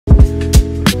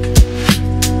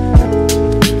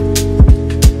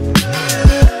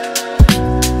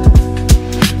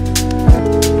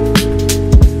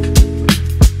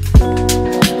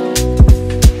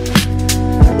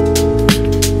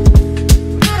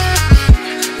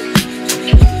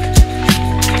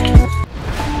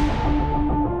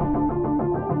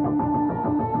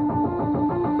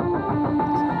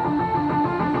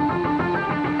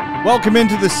Welcome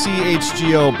into the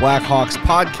CHGO Blackhawks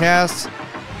Podcast.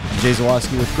 I'm Jay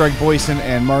Zawaski with Greg Boysen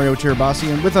and Mario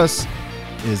Tirabassi, and with us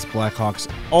is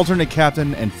Blackhawks alternate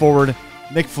captain and forward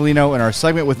Nick Foligno. And our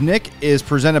segment with Nick is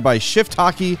presented by Shift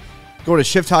Hockey. Go to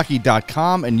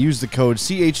shifthockey.com and use the code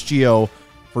CHGO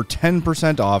for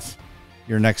 10% off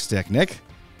your next stick. Nick,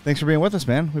 thanks for being with us,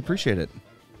 man. We appreciate it.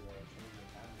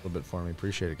 A little bit for me.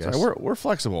 Appreciate it, guys. Sorry, we're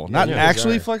flexible. Not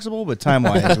actually flexible, but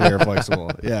time-wise we are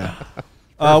flexible. Yeah.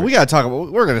 We got to talk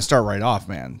about, we're going to start right off,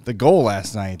 man. The goal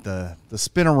last night, the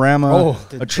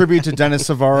spinorama, a tribute to Dennis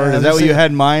Savard. Is that what you had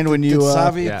in mind when you... Did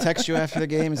Savvy text you after the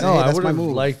game and say, no, hey, that's I my would have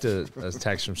move? liked a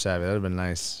text from Savvy. That would have been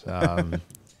nice.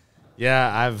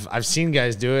 Yeah, I've seen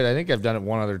guys do it. I think I've done it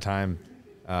one other time.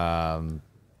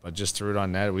 But just threw it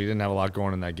on net. We didn't have a lot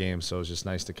going in that game, so it was just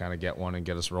nice to kind of get one and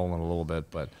get us rolling a little bit.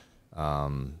 But,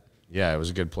 yeah, it was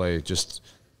a good play. Just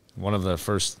one of the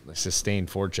first sustained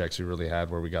forechecks we really had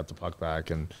where we got the puck back.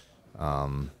 And,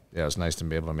 yeah, it was nice to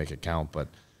be able to make it count. But,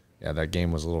 yeah, that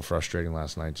game was a little frustrating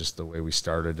last night, just the way we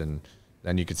started. And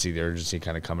then you could see the urgency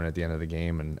kind of coming at the end of the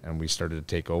game, and we started to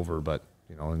take over. But,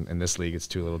 you know, in this league, it's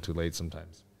too little too late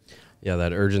sometimes. Yeah,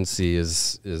 that urgency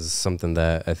is something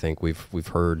that I think we've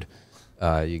heard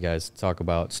you guys talk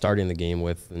about starting the game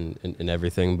with and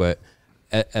everything. But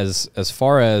as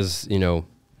far as, you know,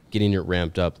 getting it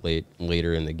ramped up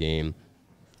later in the game,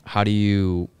 how do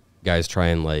you guys try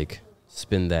and, like,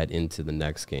 spin that into the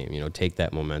next game? You know, take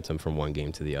that momentum from one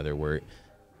game to the other where,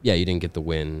 yeah, you didn't get the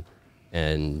win,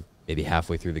 and maybe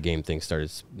halfway through the game things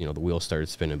started, you know, the wheels started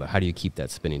spinning, but how do you keep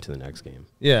that spinning to the next game?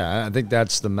 Yeah, I think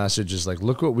that's the message is, like,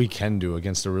 look what we can do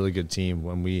against a really good team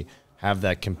when we have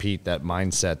that compete, that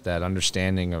mindset, that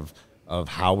understanding of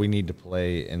how we need to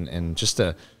play and just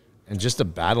a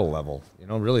battle level. You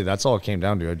know, really that's all it came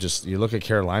down to. You look at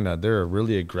Carolina, they're a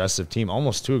really aggressive team,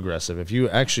 almost too aggressive. If you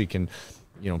actually can,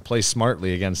 you know, play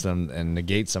smartly against them and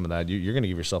negate some of that, you're going to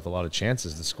give yourself a lot of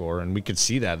chances to score. And we could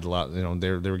see that a lot. You know, they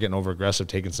were getting over aggressive,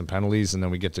 taking some penalties, and then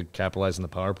we get to capitalize on the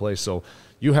power play. So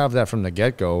you have that from the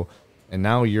get-go, and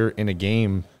now you're in a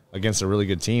game against a really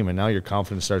good team, and now your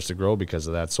confidence starts to grow because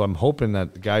of that. So I'm hoping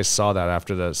that the guys saw that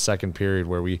after the second period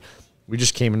where we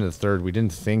just came into the third. We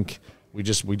didn't think, we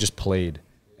just played,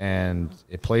 and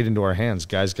it played into our hands.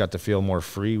 Guys got to feel more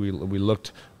free. We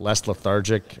looked less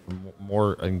lethargic,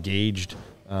 more engaged,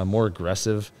 more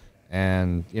aggressive.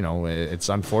 And, you know, it's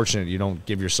unfortunate you don't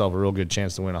give yourself a real good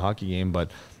chance to win a hockey game,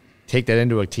 but take that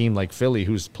into a team like Philly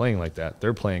who's playing like that.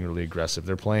 They're playing really aggressive.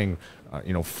 They're playing,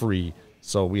 you know, free.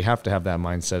 So we have to have that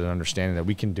mindset and understanding that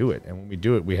we can do it. And when we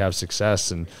do it, we have success,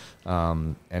 and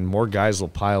more guys will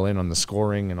pile in on the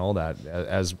scoring and all that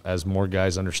as more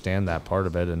guys understand that part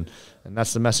of it. And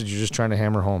that's the message you're just trying to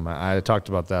hammer home. I talked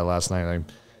about that last night.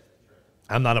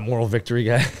 I'm not a moral victory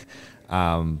guy,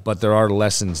 but there are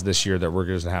lessons this year that we're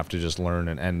going to have to just learn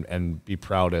and be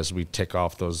proud as we tick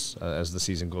off those as the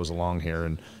season goes along here.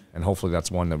 And hopefully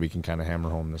that's one that we can kind of hammer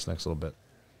home this next little bit.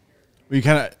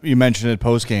 You mentioned it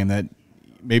post-game that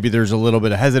maybe there's a little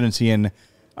bit of hesitancy, and I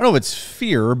don't know if it's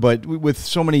fear, but with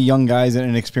so many young guys and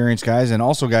inexperienced guys, and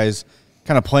also guys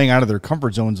kind of playing out of their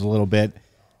comfort zones a little bit,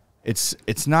 it's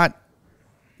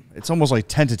almost like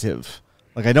tentative.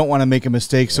 Like, I don't want to make a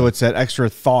mistake, so it's that extra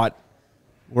thought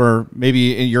where maybe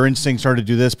your instincts are to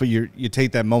do this, but you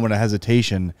take that moment of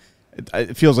hesitation.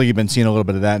 It feels like you've been seeing a little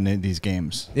bit of that in these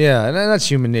games. Yeah, and that's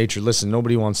human nature. Listen,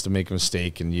 nobody wants to make a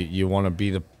mistake, and you want to be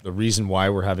the reason why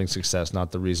we're having success,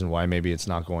 not the reason why maybe it's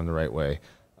not going the right way.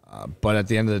 But at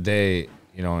the end of the day,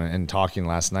 you know, and talking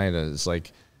last night, it's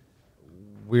like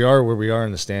we are where we are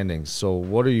in the standings. So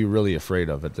what are you really afraid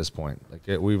of at this point?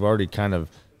 Like, we've already kind of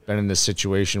been in this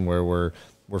situation where we're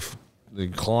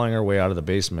clawing our way out of the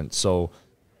basement. So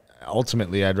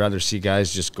ultimately, I'd rather see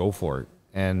guys just go for it.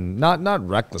 And not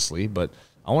recklessly, but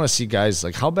I want to see guys,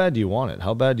 like, how bad do you want it?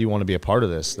 How bad do you want to be a part of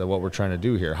this, that what we're trying to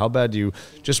do here? How bad do you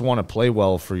just want to play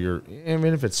well for your, I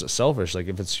mean, if it's selfish, like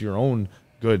if it's your own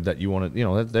good that you want to, you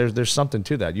know, there's something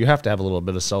to that. You have to have a little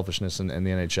bit of selfishness in the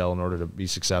NHL in order to be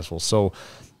successful. So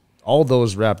all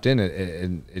those wrapped in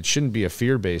it, it shouldn't be a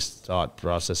fear-based thought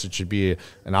process. It should be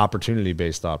an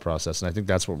opportunity-based thought process. And I think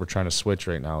that's what we're trying to switch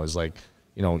right now is, like,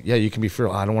 you know, yeah, you can be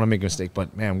fearful. I don't want to make a mistake,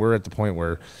 but man, we're at the point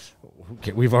where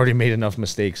we've already made enough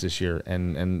mistakes this year,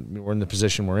 and we're in the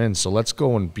position we're in. So let's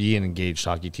go and be an engaged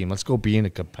hockey team. Let's go be in a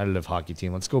competitive hockey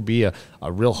team. Let's go be a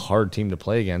real hard team to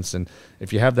play against. And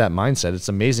if you have that mindset, it's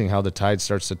amazing how the tide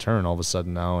starts to turn all of a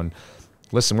sudden now. And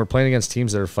listen, we're playing against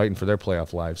teams that are fighting for their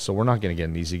playoff lives, so we're not going to get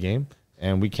an easy game,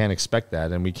 and we can't expect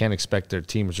that. And we can't expect their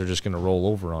teams are just going to roll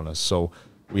over on us. So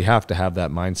we have to have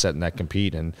that mindset and that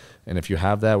compete. And if you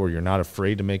have that where you're not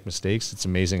afraid to make mistakes, it's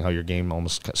amazing how your game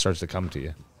almost starts to come to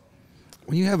you.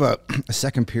 When you have a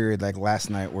second period like last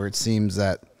night where it seems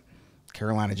that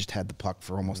Carolina just had the puck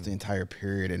for almost the entire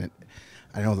period, and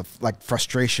I know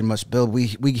frustration must build. We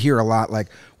hear a lot like,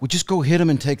 we just go hit them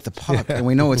and take the puck, and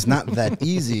we know it's not that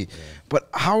easy. But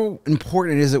how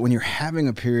important is it when you're having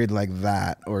a period like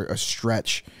that or a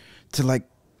stretch to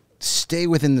stay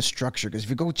within the structure? Because if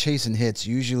you go chasing hits,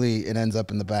 usually it ends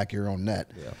up in the back of your own net.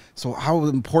 Yeah. So how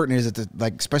important is it to,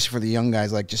 especially for the young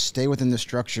guys, just stay within the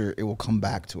structure? It will come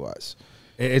back to us.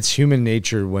 It's human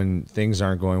nature when things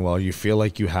aren't going well. You feel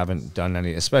like you haven't done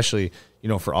any, especially,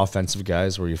 for offensive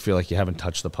guys where you feel like you haven't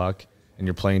touched the puck and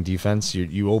you're playing defense,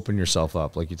 you open yourself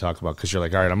up like you talked about, because you're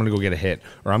like, all right, I'm going to go get a hit,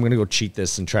 or I'm going to go cheat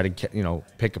this and try to,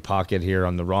 pick a pocket here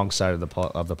on the wrong side of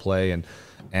the play.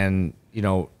 And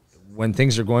when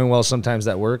things are going well, sometimes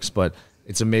that works, but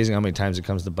it's amazing how many times it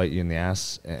comes to bite you in the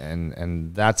ass.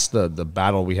 And that's the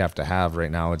battle we have to have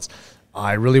right now.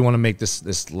 I really want to make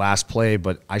this last play,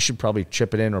 but I should probably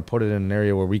chip it in or put it in an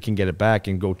area where we can get it back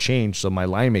and go change so my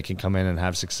linemate can come in and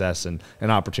have success and an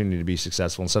opportunity to be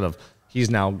successful, instead of he's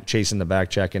now chasing the back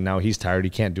check and now he's tired. He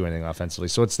can't do anything offensively.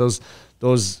 So it's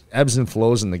those ebbs and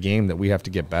flows in the game that we have to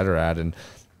get better at. And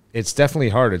it's definitely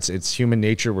hard. It's human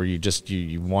nature where you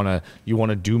want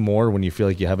to do more when you feel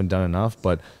like you haven't done enough.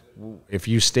 But if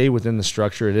you stay within the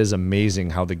structure, it is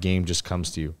amazing how the game just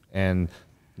comes to you. And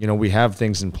we have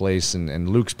things in place, and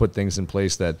Luke's put things in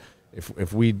place that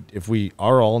if we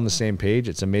are all on the same page,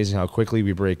 it's amazing how quickly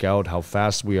we break out, how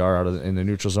fast we are in the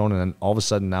neutral zone, and then all of a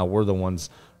sudden now we're the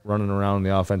ones running around in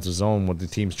the offensive zone when the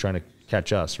team's trying to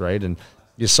catch us, right? And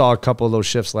you saw a couple of those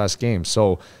shifts last game.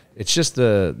 So it's just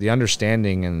the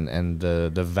understanding and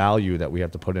the value that we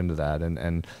have to put into that.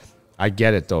 And I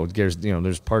get it, though.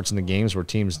 There's parts in the games where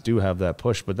teams do have that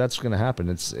push, but that's going to happen.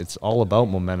 It's all about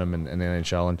momentum in the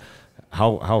NHL, and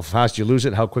how fast you lose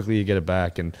it, how quickly you get it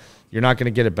back. And you're not going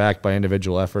to get it back by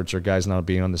individual efforts or guys not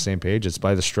being on the same page. It's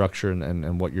by the structure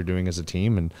and what you're doing as a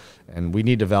team. And we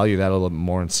need to value that a little bit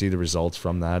more and see the results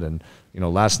from that. And,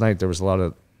 last night there was a lot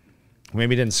of –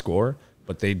 maybe didn't score,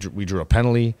 but we drew a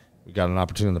penalty. We got an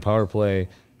opportunity in the power play.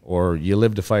 Or you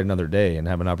live to fight another day and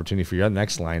have an opportunity for your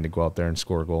next line to go out there and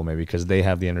score a goal, maybe because they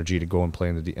have the energy to go and play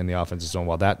in the offensive zone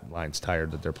while that line's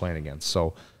tired that they're playing against.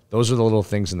 So those are the little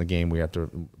things in the game we have to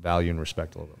value and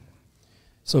respect a little bit more.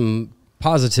 Some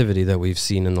positivity that we've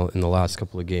seen in the last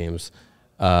couple of games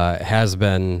has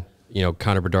been,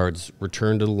 Connor Bedard's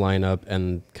return to the lineup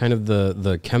and kind of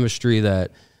the chemistry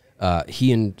that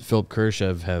he and Philip Kirsch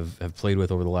have played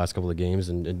with over the last couple of games,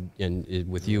 and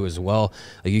with you as well.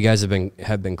 You guys have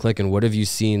been clicking. What have you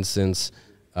seen since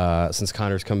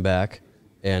Connor's come back,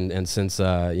 and since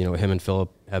him and Philip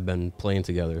have been playing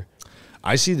together?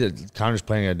 I see that Connor's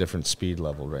playing at a different speed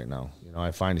level right now.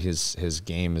 I find his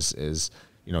game is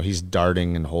he's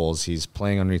darting in holes. He's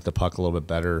playing underneath the puck a little bit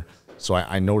better. So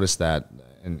I noticed that,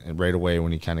 and right away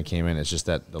when he kind of came in, it's just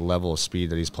that the level of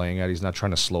speed that he's playing at. He's not trying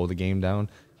to slow the game down.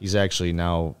 He's actually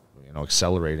now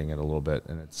accelerating it a little bit,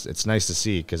 and it's nice to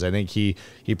see, because I think he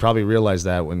probably realized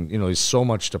that when he's so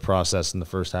much to process in the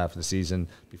first half of the season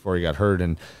before he got hurt,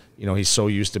 and he's so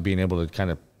used to being able to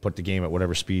kind of put the game at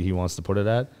whatever speed he wants to put it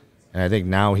at. And I think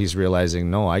now he's realizing,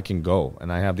 no, I can go,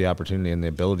 and I have the opportunity and the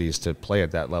abilities to play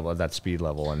at that level, at that speed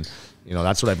level. And,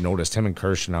 that's what I've noticed. Him and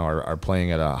Kirsch now are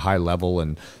playing at a high level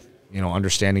and,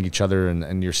 understanding each other.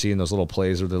 And you're seeing those little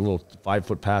plays or the little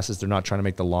 5-foot passes. They're not trying to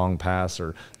make the long pass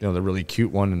or, the really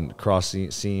cute one and cross the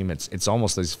seam. It's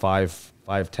almost these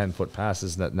 10-foot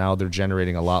passes that now they're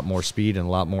generating a lot more speed and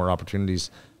a lot more opportunities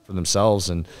for themselves.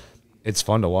 And it's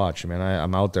fun to watch. I mean,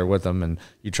 I'm out there with them, and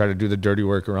you try to do the dirty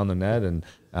work around the net, and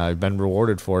I've been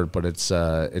rewarded for it. But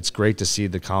it's great to see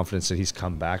the confidence that he's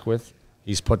come back with.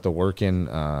 He's put the work in.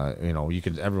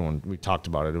 We talked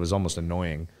about it. It was almost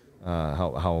annoying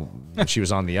how she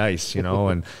was on the ice,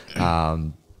 and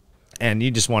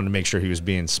you just wanted to make sure he was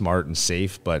being smart and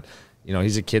safe. But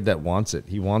he's a kid that wants it.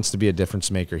 He wants to be a difference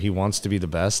maker. He wants to be the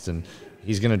best, and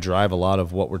he's going to drive a lot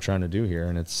of what we're trying to do here.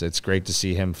 And it's great to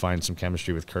see him find some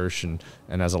chemistry with Kirsch, and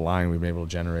as a line, we've been able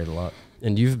to generate a lot.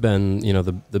 And you've been,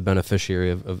 the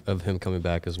beneficiary of him coming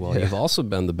back as well. Yeah. You've also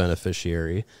been the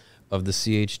beneficiary of the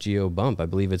CHGO bump. I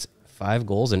believe it's 5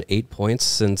 goals and 8 points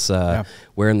since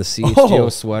wearing the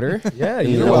CHGO sweater. Yeah,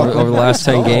 over the last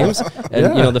 10 games,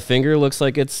 and the finger looks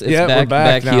like it's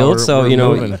back healed. So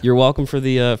you're welcome for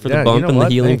the bump and the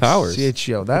healing powers.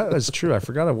 CHGO, that is true. I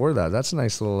forgot I wore that. That's a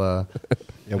nice little.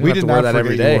 Yeah, we did not wear that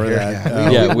every forget you day. wore Here.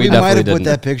 that. Yeah, we we might have definitely put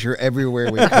that picture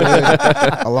everywhere we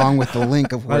could, along with the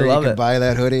link of where you love could it. buy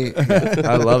that hoodie.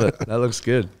 I love it. That looks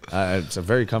good. It's a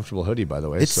very comfortable hoodie, by the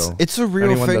way. It's a real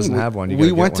if anyone thing. doesn't have one,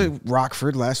 We went to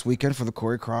Rockford last weekend for the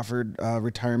Corey Crawford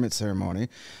retirement ceremony.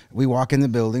 We walk in the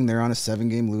building. They're on a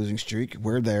 7-game losing streak.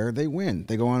 We're there. They win.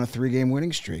 They go on a 3-game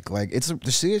winning streak. Like the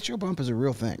CHGO bump is a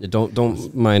real thing.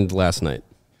 Don't mind last night.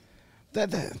 We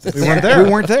weren't there. We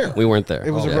weren't there. We weren't there.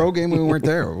 It was a Yeah. road game. We weren't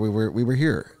there. We were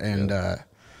here. And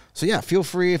so yeah, feel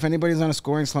free if anybody's on a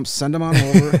scoring slump, send them on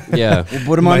over. Yeah. We'll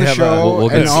put them on the have show. we'll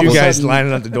and get all a of few a guys sudden-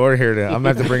 lining up the door here. I'm gonna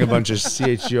have to bring a bunch of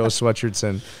CHGO sweatshirts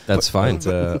in. That's fine.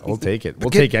 But, we'll take it. We'll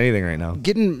take anything right now.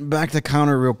 Getting back to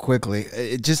Connor real quickly,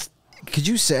 it just could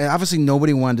you say obviously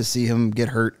nobody wanted to see him get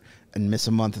hurt and miss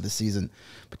a month of the season,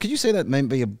 but could you say that might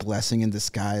be a blessing in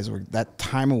disguise, where that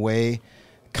time away,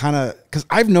 kind of because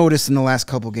I've noticed in the last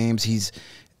couple games he's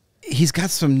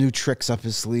got some new tricks up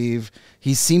his sleeve.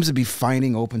 He seems to be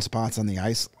finding open spots on the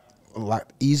ice a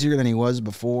lot easier than he was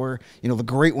before. You know, the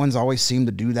great ones always seem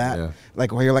to do that. Yeah.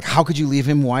 Like where you're like, how could you leave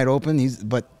him wide open?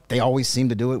 But they always seem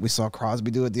to do it. We saw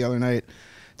Crosby do it the other night.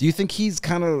 Do you think he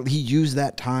used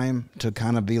that time to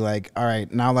kind of be like, all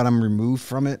right, now that I'm removed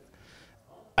from it,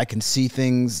 I can see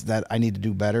things that I need to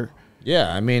do better?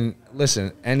 Yeah, I mean,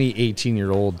 listen, any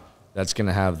 18-year-old that's going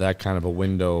to have that kind of a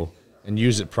window and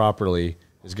use it properly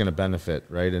is going to benefit,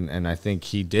 right? And I think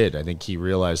he did. I think he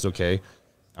realized, okay,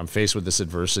 I'm faced with this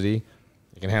adversity.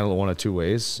 I can handle it one of two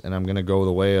ways, and I'm going to go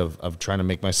the way of trying to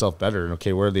make myself better. And,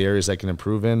 okay, where are the areas I can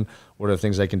improve in? What are the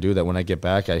things I can do that when I get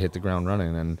back, I hit the ground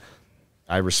running? And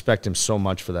I respect him so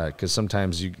much for that, because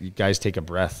sometimes you guys take a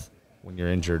breath when you're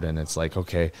injured, and it's like,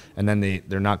 okay, and then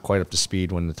they're not quite up to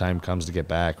speed when the time comes to get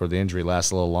back, or the injury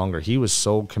lasts a little longer. He was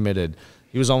so committed.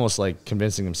 He was almost like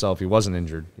convincing himself he wasn't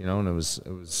injured, you know, and it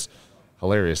was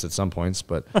hilarious at some points.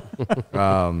 But,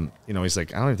 you know, he's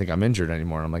like, I don't even think I'm injured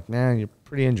anymore. I'm like, man, you're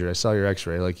pretty injured. I saw your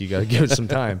x-ray. Like, you got to give it some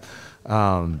time.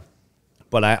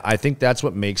 But I think that's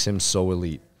what makes him so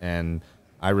elite. And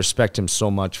I respect him so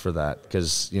much for that,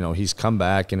 because, you know, he's come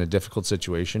back in a difficult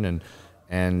situation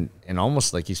and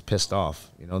almost like he's pissed off,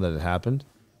 you know, that it happened.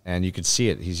 And you could see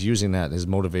it. He's using that, his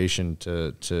motivation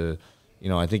to you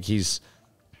know, I think he's,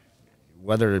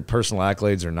 whether personal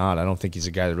accolades or not, I don't think he's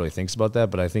a guy that really thinks about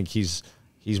that, but I think he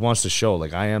wants to show,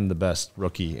 like, I am the best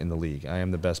rookie in the league. I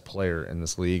am the best player in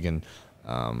this league, and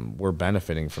we're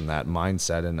benefiting from that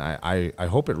mindset. And I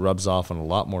hope it rubs off on a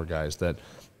lot more guys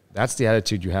that's the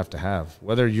attitude you have to have.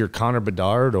 Whether you're Connor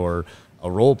Bedard or a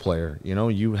role player, you know,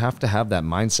 you have to have that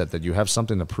mindset that you have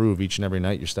something to prove each and every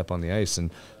night you step on the ice.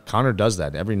 And Connor does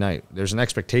that every night. There's an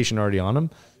expectation already on him,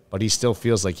 but he still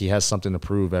feels like he has something to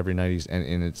prove every night.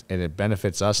 And it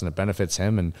benefits us and it benefits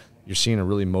him. And you're seeing a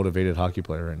really motivated hockey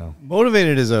player right now.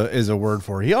 Motivated is a word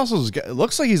for it. He also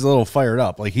looks like he's a little fired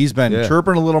up. Like, he's been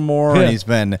chirping a little more, and he's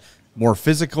been more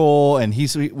physical. And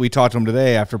we talked to him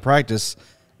today after practice,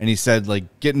 and he said,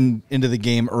 like, getting into the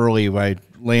game early by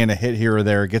laying a hit here or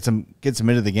there gets him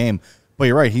into the game. But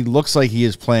you're right, he looks like he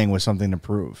is playing with something to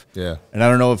prove. Yeah. And I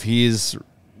don't know if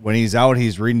when he's out,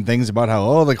 he's reading things about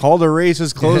how, the Calder race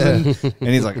is closing. And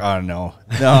he's like, oh, no,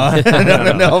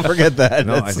 forget that.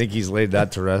 No, I think he's laid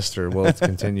that to rest, or will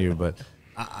continue. But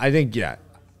I think,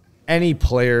 any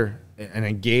player, an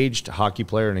engaged hockey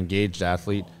player, an engaged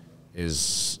athlete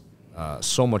is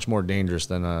so much more dangerous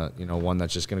than one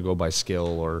that's just going to go by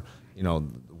skill or,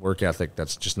 work ethic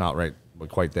that's just not right, but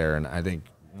quite there. And I think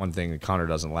one thing that Connor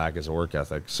doesn't lack is a work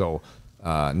ethic. So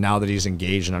now that he's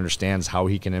engaged and understands how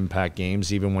he can impact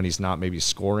games, even when he's not maybe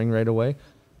scoring right away,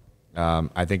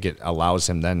 I think it allows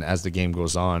him then, as the game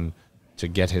goes on, to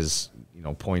get his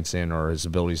points in, or his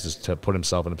abilities to put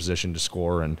himself in a position to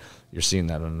score. And you're seeing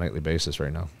that on a nightly basis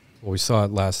right now. Well, we saw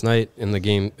it last night in the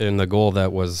game, in the goal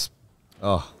that was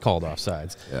called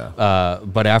offsides. Yeah.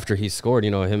 But after he scored,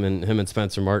 him and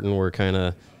Spencer Martin were kind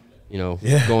of,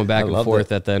 going back and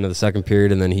forth at the end of the second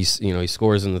period, and then he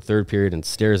scores in the third period and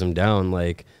stares him down.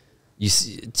 Like, to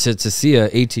see a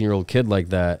 18-year-old kid like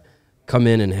that come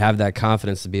in and have that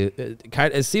confidence to be,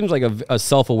 it seems like a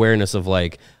self-awareness of,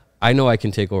 like, I know I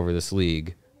can take over this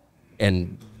league,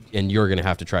 and you're going to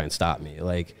have to try and stop me.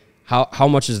 Like, how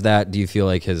much is that, do you feel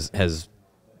like has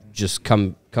just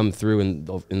come through in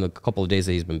the couple of days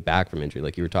that he's been back from injury?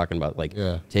 Like you were talking about, like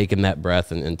taking that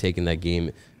breath and taking the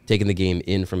game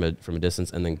in from a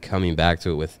distance, and then coming back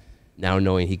to it with now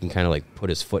knowing he can kind of like put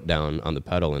his foot down on the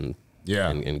pedal and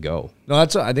go. No,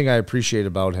 that's what I think I appreciate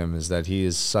about him, is that he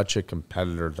is such a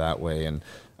competitor that way. And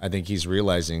I think he's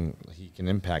realizing he can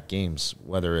impact games,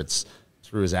 whether it's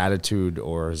through his attitude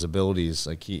or his abilities.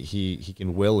 Like he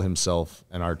can will himself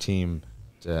and our team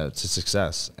to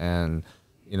success. And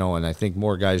you know, and I think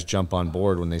more guys jump on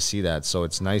board when they see that. So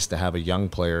it's nice to have a young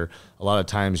player. A lot of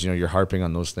times, you know, you're harping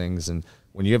on those things, and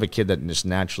when you have a kid that just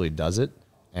naturally does it,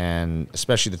 and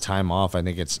especially the time off, I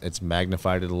think it's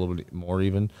magnified it a little bit more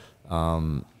even.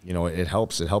 You know, it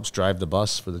helps drive the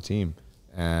bus for the team,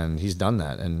 and he's done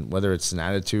that. And whether it's an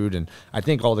attitude, and I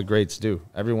think all the greats do.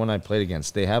 Everyone I played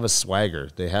against, they have a swagger.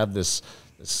 They have this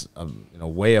you know,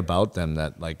 way about them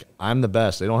that, like, I'm the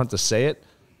best. They don't have to say it,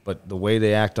 but the way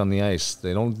they act on the ice,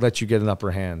 they don't let you get an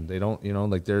upper hand. They don't, you know,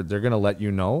 like they're going to let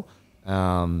you know.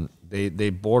 They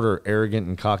border arrogant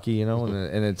and cocky, you know,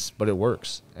 but it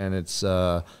works. And it's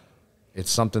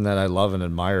something that I love and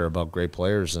admire about great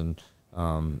players. And,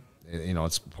 you know,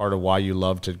 it's part of why you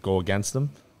love to go against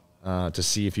them, to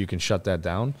see if you can shut that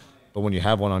down. But when you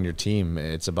have one on your team,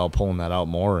 it's about pulling that out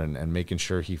more and making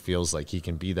sure he feels like he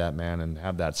can be that man and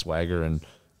have that swagger, and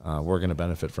we're going to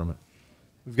benefit from it.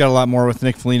 We've got a lot more with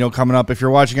Nick Foligno coming up. If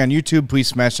you're watching on YouTube, please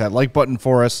smash that like button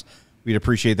for us. We'd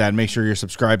appreciate that. Make sure you're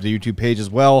subscribed to the YouTube page as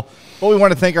well. But we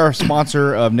want to thank our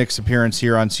sponsor of Nick's appearance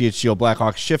here on CHGO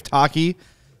Blackhawks, Shift Hockey.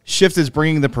 Shift is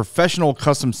bringing the professional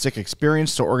custom stick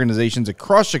experience to organizations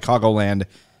across Chicagoland.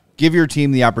 Give your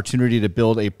team the opportunity to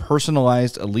build a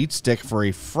personalized elite stick for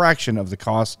a fraction of the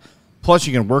cost. Plus,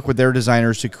 you can work with their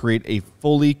designers to create a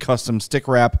fully custom stick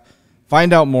wrap.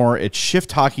 Find out more at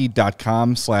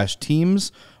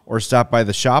shifthockey.com/teams or stop by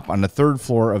the shop on the 3rd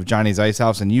floor of Johnny's Ice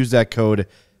House and use that code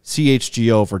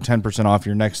CHGO for 10% off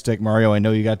your next stick. Mario, I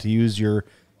know you got to use your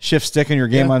Shift stick in your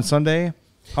game on Sunday.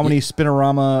 How many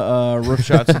Spinorama roof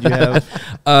shots did you have?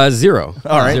 0.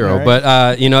 All right. 0. All right.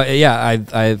 But, you know, yeah,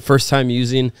 I first time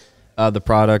using the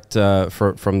product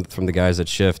from the guys at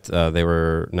Shift. They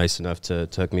were nice enough to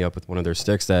hook me up with one of their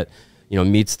sticks that, you know,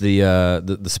 meets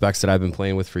the specs that I've been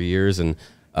playing with for years. And,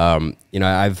 you know,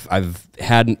 I've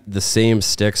had the same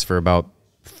sticks for about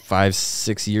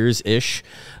 5-6 years-ish.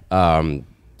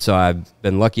 So I've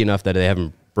been lucky enough that they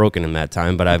haven't broken in that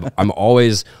time, but I'm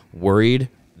always worried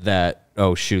that,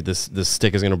 oh shoot, this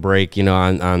stick is going to break, you know,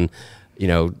 on, you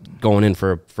know, going in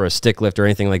for a stick lift or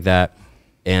anything like that.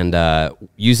 And,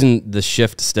 using the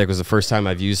Shift stick was the first time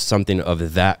I've used something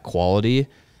of that quality.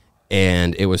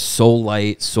 And it was so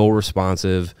light, so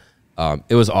responsive.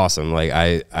 It was awesome. Like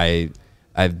I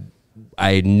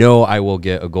know I will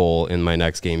get a goal in my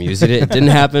next game using it. It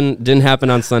didn't happen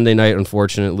on Sunday night,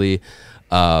 unfortunately.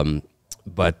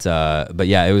 But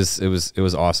yeah, it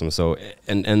was awesome. So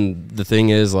and the thing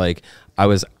is, like, I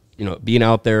was, you know, being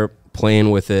out there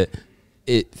playing with it,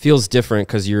 it feels different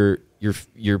because you're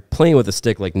playing with a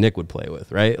stick like Nick would play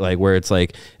with, right? Like, where it's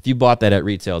like, if you bought that at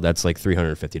retail, that's like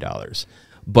 $350.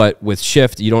 But with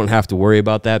Shift, you don't have to worry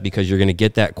about that because you're going to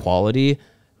get that quality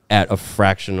at a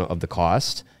fraction of the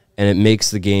cost, and it makes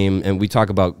the game. And we talk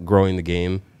about growing the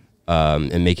game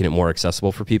and making it more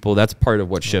accessible for people. That's part of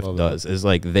what Shift does. Is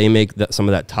like they make some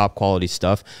of that top quality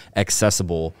stuff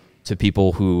accessible to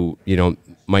people who, you know,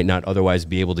 might not otherwise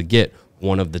be able to get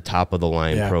one of the top of the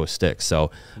line pro sticks.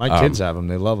 So my kids have them;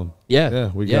 they love them.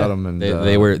 Yeah, we got them, and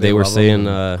they were saying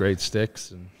great sticks,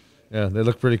 and yeah, they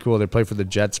look pretty cool. They play for the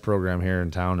Jets program here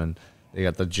in town, and they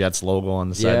got the Jets logo on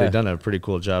the side. They've done a pretty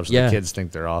cool job. So the kids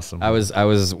think they're awesome. When I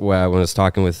was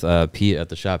talking with Pete at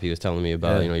the shop, he was telling me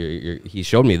about, you know, he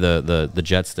showed me the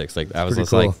Jet sticks. Like, I was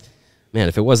just like, man,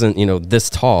 if it wasn't, you know, this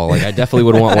tall, like, I definitely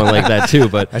would want one like that too.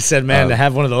 But I said, man, to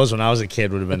have one of those when I was a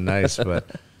kid would have been nice. But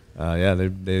yeah,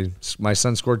 my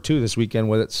son scored 2 this weekend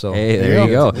with it. So hey, there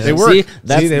you go. They work. See,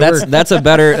 that's a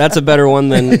better one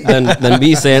than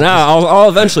me saying, I'll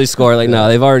eventually score. Like, no,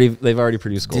 they've already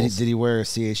produced goals. Did he wear a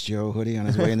CHGO hoodie on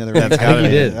his way into the rink? He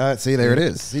did. See, there it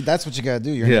is. See, that's what you got to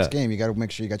do. Your next game, you got to make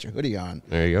sure you got your hoodie on.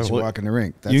 There you go. As you walk in the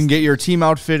rink. You can get your team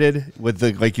outfitted with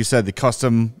the, like you said, the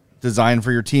custom design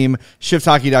for your team.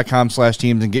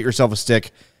 Shifthockey.com/teams and get yourself a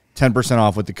stick. 10%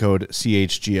 off with the code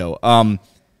CHGO.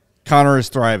 Connor is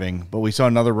thriving, but we saw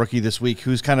another rookie this week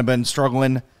who's kind of been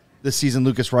struggling this season.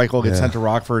 Lucas Reichel gets sent to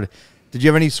Rockford. Did you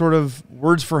have any sort of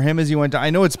words for him as he went to? I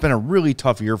know it's been a really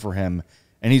tough year for him,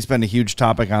 and he's been a huge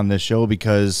topic on this show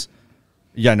because,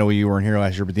 I know you weren't here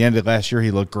last year, but the end of last year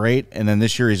he looked great, and then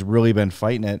this year he's really been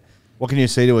fighting it. What can you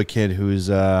say to a kid who's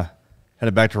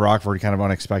headed back to Rockford kind of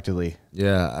unexpectedly?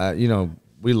 Yeah, you know,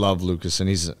 we love Lucas, and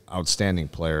he's an outstanding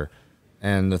player.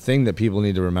 And the thing that people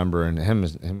need to remember, and him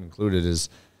included, is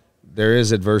there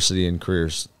is adversity in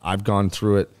careers. I've gone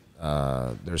through it.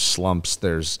 There's slumps.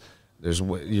 There's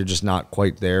you're just not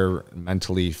quite there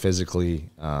mentally, physically,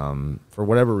 for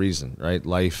whatever reason, right?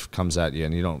 Life comes at you,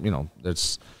 and you don't, you know,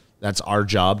 that's our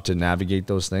job to navigate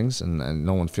those things, and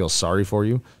no one feels sorry for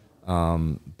you.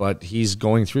 But he's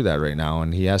going through that right now,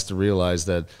 and he has to realize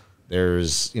that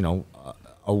there's, you know,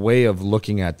 a way of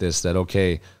looking at this that,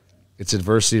 okay, it's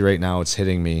adversity right now, it's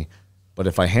hitting me, but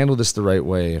if I handle this the right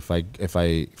way, if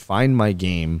I find my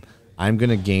game, I'm going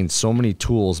to gain so many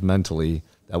tools mentally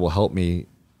that will help me,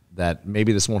 that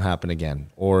maybe this won't happen again,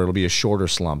 or it'll be a shorter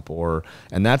slump,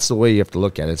 and that's the way you have to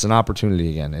look at it. It's an opportunity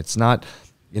again. It's not,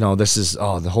 this is,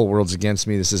 the whole world's against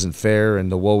me, this isn't fair,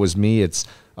 and the woe is me. It's,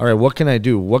 all right, what can I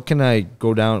do? What can I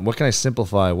go down? What can I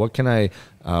simplify? What can I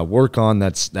work on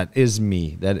that is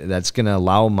me, that's going to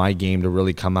allow my game to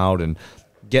really come out and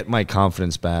get my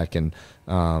confidence back? And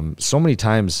so many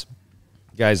times,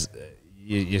 guys,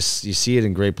 you see it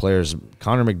in great players.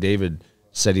 Connor McDavid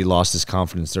said he lost his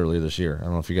confidence earlier this year. I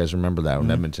don't know if you guys remember that when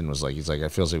Edmonton was like, he's like, I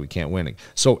feel like we can't win.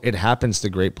 So it happens to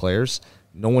great players.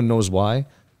 No one knows why,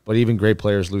 but even great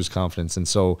players lose confidence. And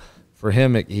so for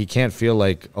him, he can't feel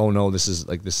like, oh no, this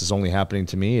is only happening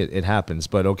to me. It happens.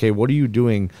 But okay, what are you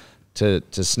doing to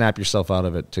snap yourself out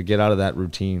of it, to get out of that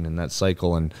routine and that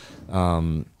cycle? And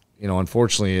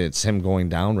unfortunately, it's him going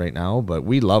down right now, but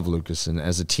we love Lucas, and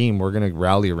as a team, we're going to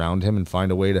rally around him and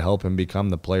find a way to help him become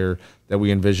the player that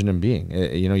we envision him being.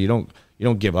 You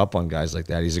don't give up on guys like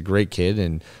that. He's a great kid,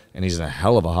 and he's a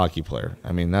hell of a hockey player.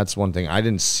 I mean, that's one thing. I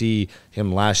didn't see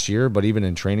him last year, but even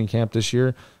in training camp this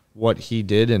year, what he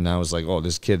did, and I was like, oh,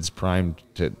 this kid's primed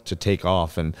to take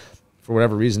off. And for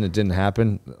whatever reason, it didn't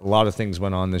happen. A lot of things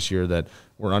went on this year that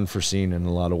were unforeseen in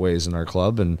a lot of ways in our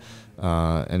club, and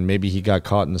maybe he got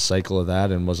caught in the cycle of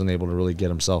that and wasn't able to really get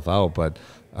himself out. But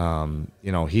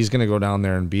he's going to go down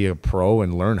there and be a pro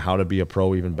and learn how to be a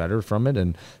pro even better from it,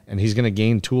 and he's going to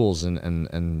gain tools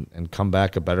and come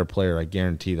back a better player. I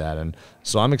guarantee that. And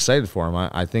so I'm excited for him.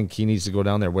 I think he needs to go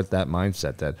down there with that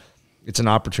mindset that it's an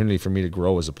opportunity for me to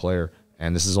grow as a player,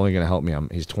 and this is only going to help me.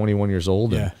 He's 21 years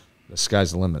old, and the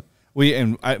sky's the limit.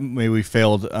 Maybe we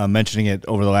failed mentioning it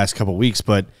over the last couple of weeks,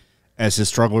 but as his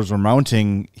struggles were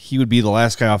mounting, he would be the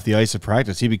last guy off the ice at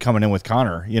practice. He'd be coming in with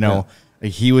Connor.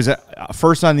 He was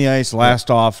first on the ice, last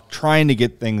off, trying to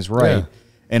get things right.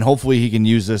 And hopefully he can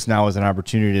use this now as an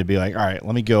opportunity to be like, all right,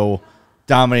 let me go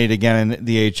dominate again in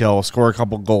the AHL, score a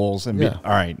couple goals, and be, all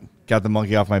right, got the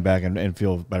monkey off my back and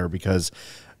feel better. Because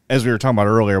as we were talking about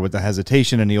earlier with the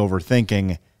hesitation and the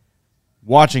overthinking,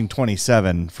 watching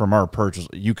 27 from our perch,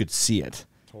 you could see it.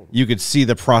 Totally. You could see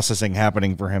the processing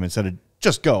happening for him instead of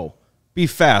just go. Be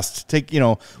fast.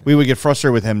 We would get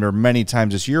frustrated with him. There were many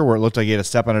times this year where it looked like he had a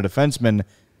step on a defenseman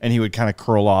and he would kind of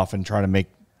curl off and try to make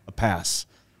a pass.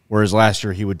 Whereas last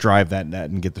year he would drive that net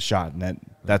and get the shot, and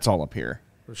that's all up here.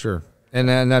 For sure. And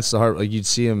that's the hard. Like, you'd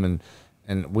see him, and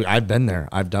I've been there.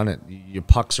 I've done it. Your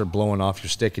pucks are blowing off your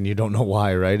stick and you don't know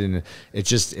why, right? And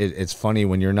it's funny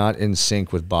when you're not in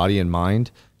sync with body and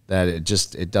mind that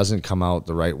it doesn't come out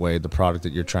the right way, the product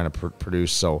that you're trying to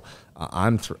produce. So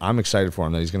I'm excited for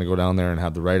him that he's going to go down there and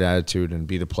have the right attitude and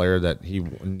be the player that he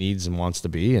needs and wants to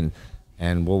be,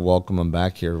 and we'll welcome him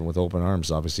back here with open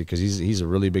arms, obviously, because he's a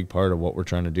really big part of what we're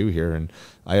trying to do here, and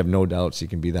I have no doubts he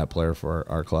can be that player for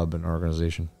our club and our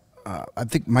organization. I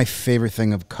think my favorite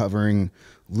thing of covering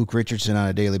Luke Richardson on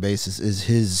a daily basis is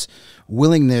his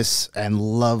willingness and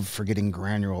love for getting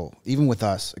granular, even with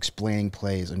us, explaining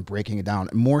plays and breaking it down.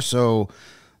 More so,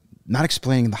 not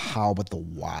explaining the how, but the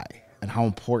why, and how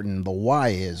important the why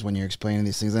is when you're explaining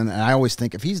these things. And I always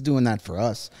think if he's doing that for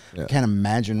us, I can't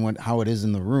imagine how it is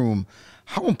in the room.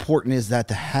 How important is that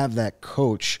to have that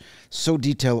coach so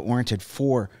detail-oriented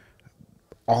for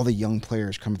all the young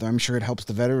players coming through? I'm sure it helps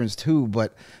the veterans too,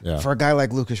 but for a guy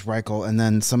like Lucas Reichel and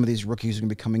then some of these rookies who are going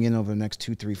to be coming in over the next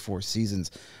 2, 3, 4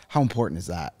 seasons, how important is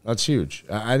that? That's huge.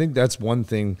 I think that's one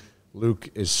thing Luke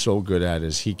is so good at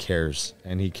is he cares,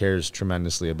 and he cares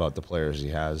tremendously about the players he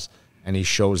has, and he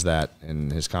shows that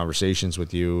in his conversations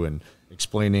with you and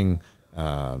explaining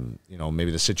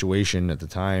maybe the situation at the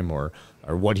time or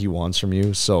what he wants from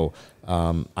you. So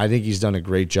I think he's done a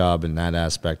great job in that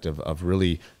aspect of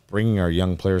really bringing our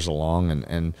young players along,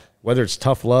 and whether it's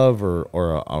tough love or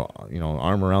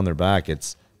arm around their back,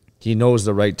 he knows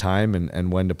the right time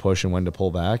and when to push and when to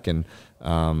pull back, and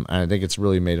I think it's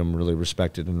really made him really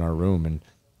respected in our room. And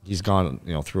he's gone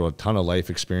through a ton of life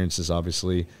experiences,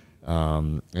 obviously,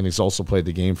 and he's also played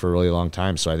the game for a really long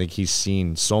time. So I think he's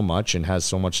seen so much and has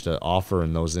so much to offer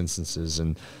in those instances,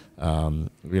 and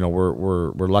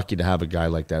we're lucky to have a guy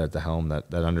like that at the helm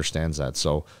that understands that.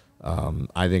 So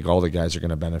I think all the guys are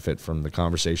going to benefit from the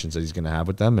conversations that he's going to have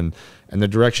with them, and the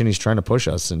direction he's trying to push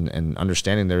us, and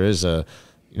understanding there's a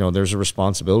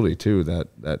responsibility too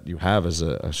that you have as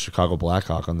a Chicago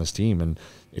Blackhawk on this team. And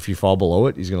if you fall below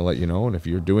it, he's going to let you know. And if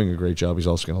you're doing a great job, he's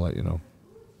also going to let you know.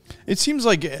 It seems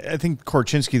like, I think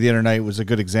Korchinski the other night was a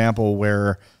good example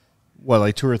where,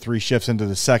 2 or 3 shifts into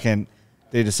the second,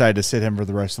 they decided to sit him for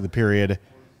the rest of the period,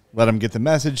 let him get the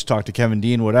message, talk to Kevin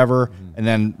Dean, whatever, and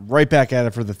then right back at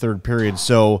it for the third period.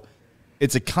 So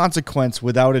it's a consequence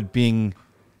without it being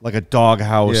like a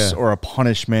doghouse or a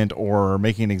punishment or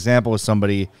making an example of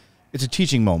somebody. It's a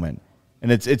teaching moment.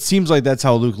 And it seems like that's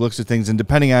how Luke looks at things. And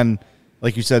depending on,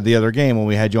 like you said the other game when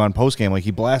we had you on post-game, like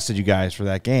he blasted you guys for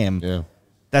that game. Yeah.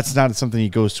 That's not something he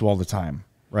goes to all the time,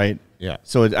 right? Yeah.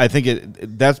 So I think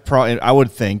that's probably, I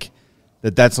would think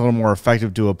that's a little more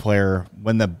effective to a player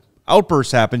when the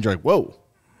outburst happens. You're like, whoa,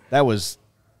 that was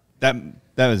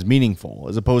meaningful,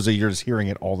 as opposed to you're just hearing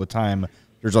it all the time.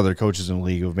 There's other coaches in the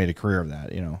league who've made a career of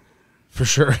that, you know. For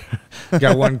sure.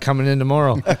 Got one coming in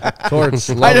tomorrow. Torts.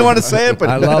 I didn't want to say it, but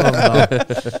I love him,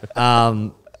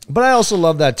 though. But I also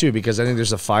love that, too, because I think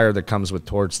there's a fire that comes with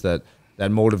Torts that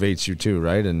motivates you, too,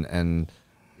 right? And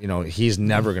you know, he's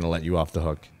never going to let you off the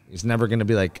hook. He's never going to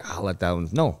be like, I'll let that one.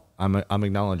 No, I'm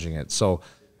acknowledging it. So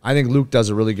I think Luke does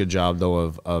a really good job,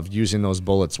 though, of using those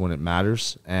bullets when it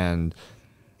matters. And,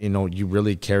 you know, you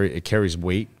really carries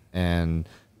weight. And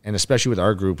especially with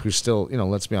our group, who's still, you know,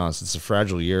 let's be honest, it's a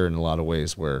fragile year in a lot of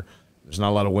ways where there's not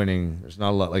a lot of winning. There's not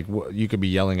a lot, like, you could be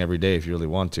yelling every day if you really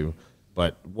want to.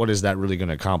 But what is that really going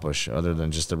to accomplish other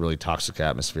than just a really toxic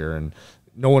atmosphere? And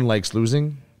no one likes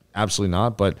losing. Absolutely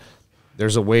not. But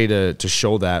there's a way to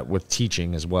show that with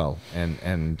teaching as well.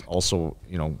 And also,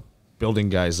 you know, building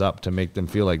guys up to make them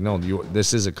feel like, no,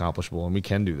 this is accomplishable and we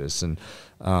can do this. And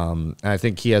I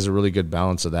think he has a really good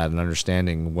balance of that and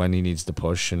understanding when he needs to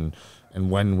push and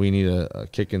when we need a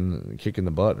kick in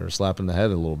the butt or a slap in the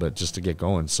head a little bit just to get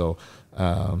going. So,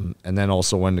 and then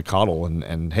also when to coddle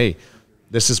and hey,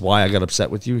 this is why I got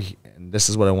upset with you, and this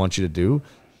is what I want you to do.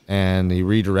 And he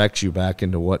redirects you back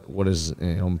into what is,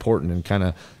 you know, important, and kind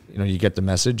of, you know, you get the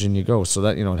message and you go. So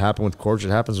that, you know, it happened with Corge, it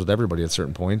happens with everybody at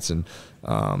certain points. And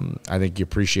I think you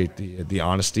appreciate the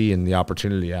honesty and the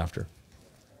opportunity after.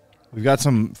 we've got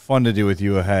some fun to do with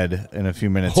you ahead in a few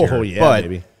minutes here. Oh, yeah, but,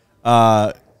 baby.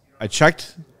 I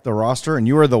checked the roster, and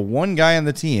you are the one guy on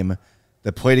the team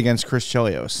that played against Chris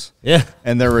Chelios. Yeah.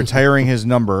 And they're retiring his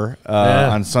number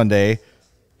on Sunday.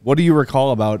 What do you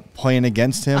recall about playing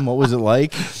against him? What was it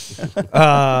like? He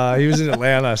was in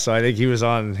Atlanta, so I think he was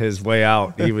on his way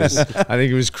out. I think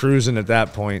he was cruising at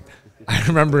that point. I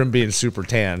remember him being super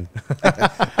tan.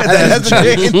 Yes.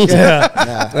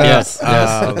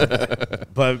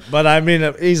 But I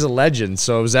mean, he's a legend,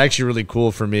 so it was actually really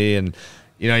cool for me. And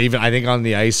you know, even I think on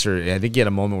the ice, or I think he had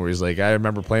a moment where he's like, "I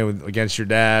remember playing against your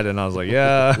dad," and I was like,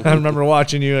 "Yeah, I remember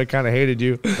watching you. I kind of hated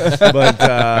you." But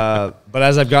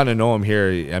as I've gotten to know him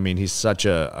here, I mean, he's such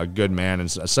a good man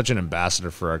and such an ambassador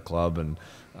for our club and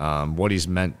what he's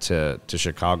meant to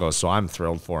Chicago. So I'm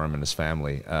thrilled for him and his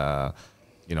family.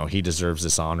 You know, he deserves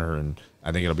this honor, and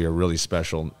I think it'll be a really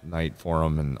special night for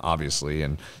him, and obviously,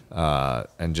 and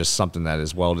just something that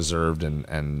is well deserved,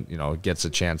 and you know, gets a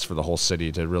chance for the whole city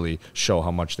to really show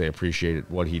how much they appreciate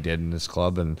what he did in this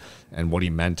club and what he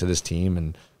meant to this team,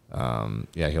 and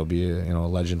yeah, he'll be a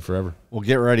legend forever. Well,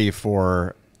 get ready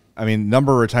for, I mean,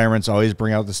 number of retirements always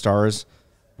bring out the stars,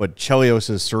 but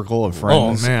Chelios' circle of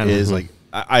friends is like,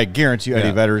 I guarantee you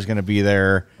Eddie Vedder is going to be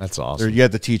there. That's awesome. You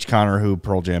have to teach Connor who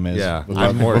Pearl Jam is. Yeah,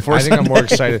 I'm more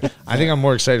excited. I think I'm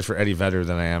more excited for Eddie Vedder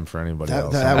than I am for anybody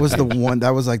else. That was the one. That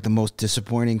was like the most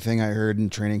disappointing thing I heard in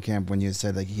training camp when you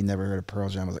said like he never heard of Pearl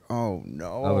Jam. I was like, oh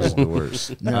no, that was the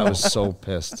worst. I was so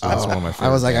pissed. That's one of my favorites. I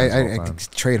was like, I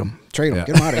trade him, get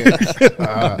him out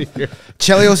of here.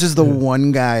 Chelios is the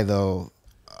one guy though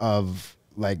of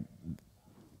like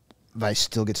that I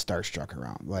still get starstruck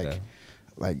around. Like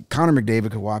Connor McDavid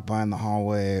could walk by in the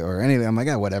hallway or anything. I'm like,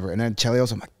 yeah, whatever. And then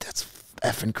Chelios, I'm like, that's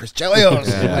effing Chris Chelios.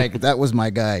 Like that was my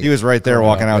guy. He was right there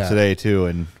walking out today too,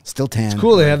 and still tan. It's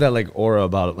cool they have that like aura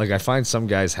about it. Like I find some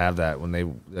guys have that when they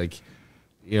like,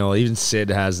 you know, even Sid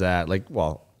has that. Like,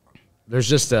 well, there's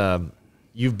just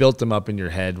you've built them up in your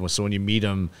head. So when you meet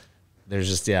them, there's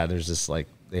just like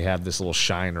they have this little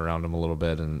shine around them a little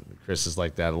bit. And Chris is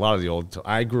like that. A lot of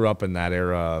I grew up in that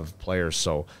era of players,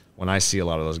 so when I see a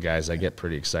lot of those guys, I get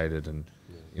pretty excited. And,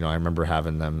 you know, I remember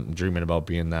having them, dreaming about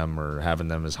being them or having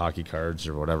them as hockey cards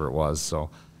or whatever it was.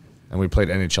 So, and we played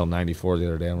NHL 94 the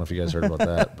other day. I don't know if you guys heard about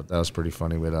that, but that was pretty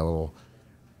funny. We had a little,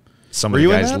 some of the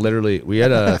guys literally, we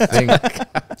had a thing.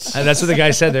 And that's what the guy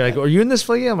said. They're like, are you in this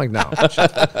flight? I'm like, no.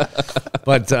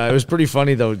 But it was pretty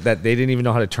funny, though, that they didn't even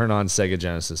know how to turn on Sega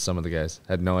Genesis. Some of the guys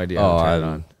had no idea how to turn it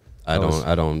on.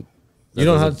 I don't.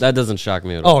 That doesn't shock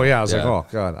me at all. Oh yeah, I was like, oh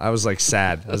god, I was like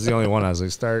sad. I was the only one. I was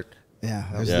like, start. Yeah,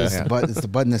 it's the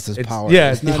button that says power.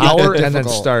 Yeah, it's power and then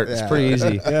start. Yeah. It's pretty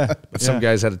easy. But some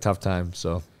guys had a tough time.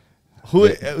 So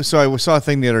I saw a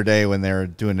thing the other day when they were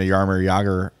doing the Jaromir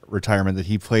Jagr retirement that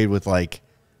he played with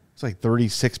it's like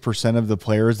 36% of the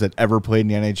players that ever played in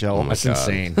the NHL. That's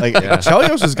insane. Like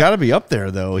Chelios has got to be up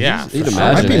there though. Yeah. You'd Might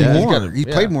imagine. be Yeah. more. He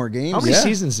played more games. How many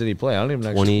seasons did he play? I don't even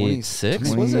know.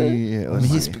 26 was it? Yeah, I mean,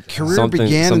 his career Something-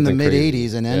 began in the something mid crazy.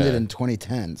 '80s and ended Yeah. in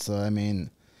 2010. So I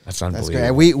mean, That's that's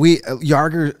unbelievable.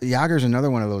 great. Yager's another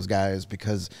one of those guys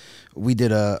because we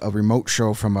did a remote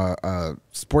show from a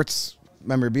sports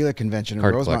memorabilia convention in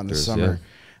Card Rosemont this collectors, summer,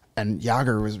 and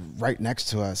Yager was right next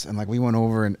to us, and like we went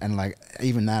over and like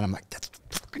even that I'm like that's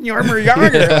fucking Yarmer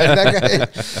Yager.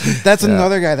 That's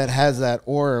another guy that has that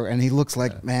aura, and he looks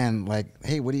like man, like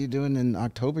hey, what are you doing in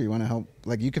October? You want to help?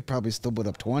 Like you could probably still put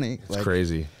up 20. It's Like,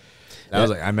 crazy. That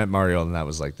was like I met Mario, and that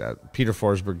was like that. Peter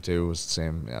Forsberg too was the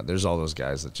same. Yeah, there's all those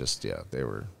guys that just they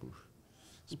were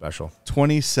special.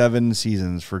 27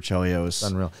 seasons for Chelios.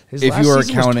 Unreal. His If last you are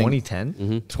season was counting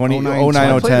 2010. 20, 09, 09,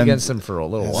 I played 010. against him for a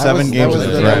little while. 7 games That with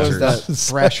was, the that was Thrashers. that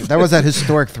Thrasher. That was that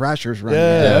historic Thrashers run.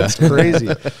 Yeah, that's crazy.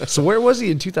 So where was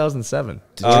he in 2007?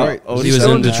 Detroit. Oh, He was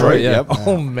in Detroit, yeah. Yep.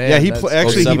 Oh man. Yeah, he that's-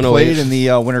 actually he 07, played 08. in the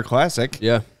Winter Classic.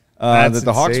 Yeah. That's That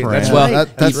the Hawks insane. were That's in. Well,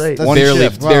 right. that's right. that's One barely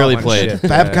shift. barely One played. shift.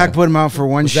 Babcock put him out for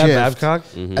one Was shift. that Babcock?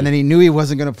 And then he knew he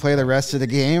wasn't going to play the rest of the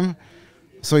game.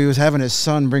 So he was having his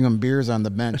son bring him beers on the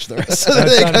bench the rest of the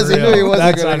day because he knew he wasn't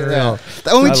That's going to. unreal.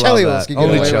 Only I love Chelios that. can get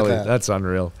Only away Cheli. with that. That's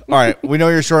unreal. All right, we know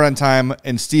you're short on time,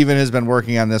 and Steven has been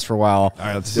working on this for a while. All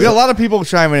right, let's We do got it. a lot of people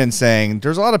chiming in saying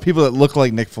there's a lot of people that look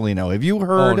like Nick Foligno. Have you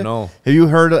heard? Oh, no. Have you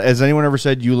heard? Has anyone ever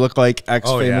said you look like X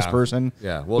famous person?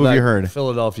 Yeah. Who have you heard?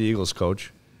 Philadelphia Eagles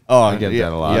coach. Oh, I get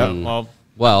that a lot. Yep. Well,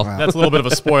 Well, that's a little bit of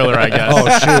a spoiler, I guess. Oh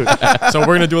shoot. So we're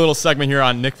going to do a little segment here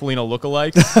on Nick Foligno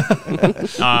lookalikes.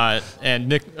 And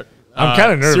Nick I'm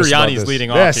kind of nervous. about Sirianni's this. leading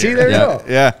Yeah. off See, here. there you Yeah. go.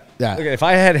 Yeah. Yeah. Look, if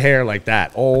I had hair like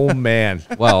that, oh man,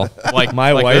 well, Like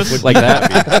my like wife this? would like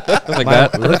that, like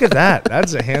that. Look at that.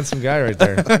 That's a handsome guy right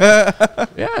there.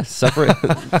 Yeah,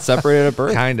 separated at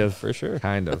birth. Kind of, for sure.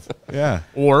 kind of. Yeah.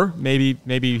 Or maybe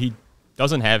he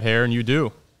doesn't have hair and you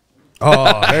do.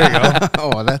 Oh, there you go.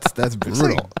 Oh, that's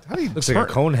brutal. How do you Looks like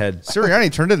a cone head.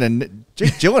 Sirianni turned into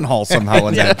Jake Gyllenhaal somehow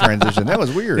in that transition. That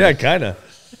was weird. Yeah, kind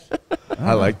of.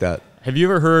 I like that. Have you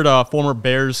ever heard former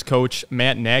Bears coach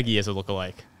Matt Nagy as a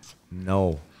lookalike?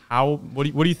 No. What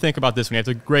do you think about this one? You have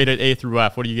to grade it A through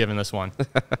F. What are you giving this one?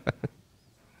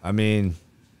 I mean,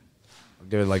 I'll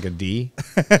give it like a D.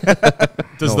 Does No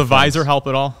the offense. visor help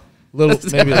at all? Maybe a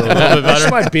little bit better.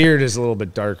 Just my beard is a little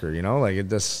bit darker, you know? Like it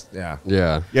just, yeah.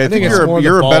 Yeah. Yeah, I think it's more the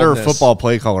you're a better baldness. football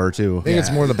play caller too. I think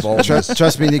it's more the baldness.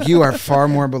 Trust me, Nick, you are far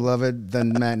more beloved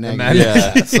than Matt Nagy.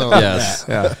 Yeah. So, Yes.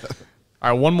 Yeah.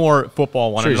 All right, one more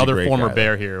football one. Sure, he's a Another great former guy,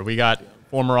 Bear here. We got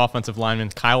former offensive lineman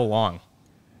Kyle Long.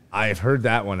 I've heard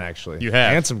that one actually. You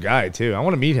have? Handsome guy too. I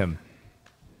want to meet him.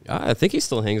 I think he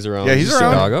still hangs around. Yeah, he's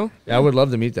around. Chicago. Yeah, I would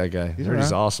love to meet that guy. He's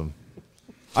around. awesome.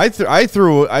 I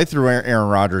threw Aaron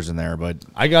Rodgers in there, but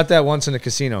I got that once in a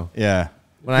casino yeah,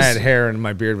 when I had hair and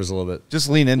my beard was a little bit. just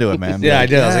lean into it, man. Yeah, I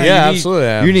did. I was like, you yeah, need- absolutely I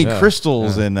am. You need Yeah.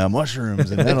 crystals and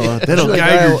mushrooms, and that'll Like,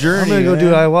 guide your journey. I'm gonna go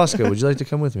do man. ayahuasca. Would you like to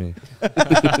come with me?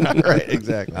 Right,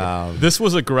 exactly. This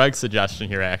was a Greg suggestion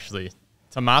here, actually.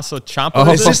 Tommaso Ciampa.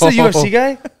 Oh. Is this the UFC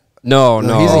guy? No,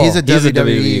 he's a WWE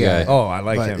WWE guy. guy. Oh, I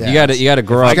like But, him. yeah. You got to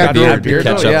grow I up got a that beard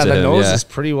to catch though. up Yeah, to the him. nose Yeah. is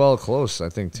pretty well close, I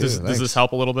think too. Does this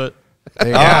help a little bit? there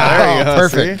you go.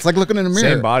 Perfect. See? It's like looking in a mirror.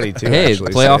 Same body too. Hey,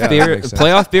 actually, playoff so, yeah, that beard, makes sense.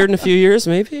 playoff beard in a few years,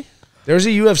 maybe. There's a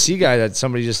UFC guy that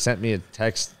somebody just sent me a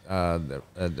text.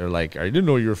 They're like, I didn't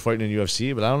know you were fighting in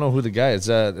UFC, but I don't know who the guy is.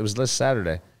 It was this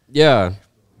Saturday. Yeah,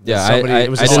 yeah. Somebody- it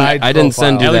was a I side didn't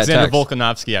send you profile. that Alexander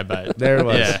text. Volkanovski, I bet. There it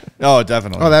was. Yeah. Oh,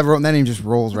 definitely. Oh, that name just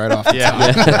rolls right off. Yeah.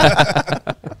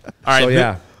 All right. So,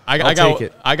 yeah, I take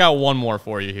it. got one more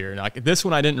for you here. Now, this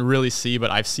one I didn't really see, but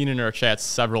I've seen it in our chats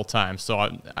several times. So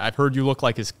I've heard you look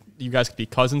like you guys could be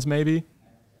cousins, maybe.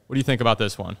 What do you think about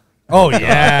this one? Oh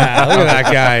yeah, look at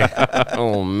that guy.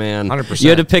 Oh man, 100%. You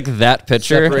had to pick that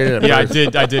picture. Separated at Yeah,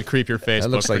 birth. I did creep your Facebook. That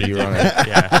looks like pretty you were on deep. a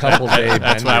Yeah, couple day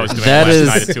that's what I was doing That last is-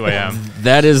 night at 2 a.m.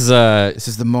 That is This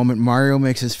is the moment Mario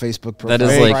makes his Facebook profile. That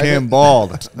is Make like- him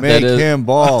bald. Make is- him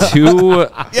bald. two.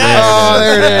 Oh,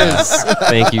 there it is.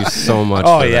 Thank you so much.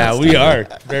 Oh for yeah, that, we Steven. are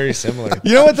very similar.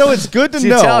 You know what though? It's good to It's the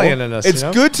know. Italian in us, it's you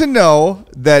know? good to know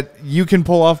that you can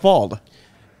pull off bald.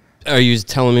 Are you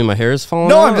telling me my hair is falling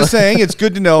No, out? I'm just saying it's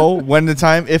good to know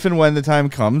if and when the time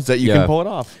comes that you Yeah. can pull it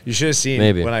off. You should have seen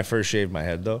Maybe. when I first shaved my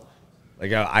head though.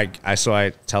 Like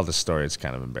I tell this story. It's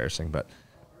kind of embarrassing, but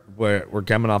we're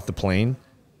coming off the plane,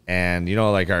 And,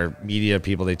 like our media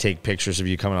people, they take pictures of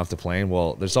you coming off the plane.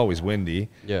 Well, there's always windy.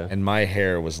 Yeah. And my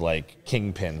hair was like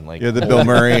kingpin. Like, You're the Bill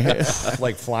Murray.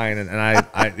 like flying.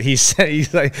 And he's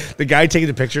like, the guy taking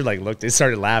the picture, like, look, they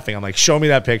started laughing. I'm like, show me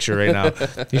that picture right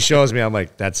now. He shows me. I'm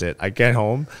like, that's it. I get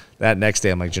home. That next day,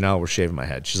 I'm like, Janelle, we're shaving my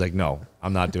head. She's like, no,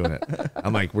 I'm not doing it.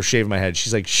 I'm like, we're shaving my head.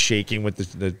 She's like shaking with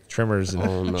the trimmers.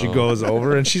 And she goes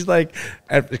over and she's like,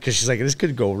 because she's like, this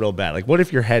could go real bad. Like, what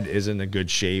if your head isn't in a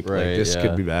good shape? Right, like, this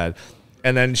could be bad.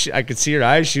 And then I could see her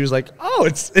eyes. She was like, oh,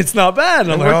 it's not bad.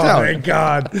 And I'm like, worked oh, out. my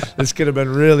God. This could have been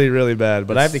really, really bad.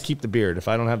 But I have to keep the beard. If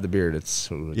I don't have the beard,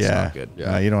 it's not good.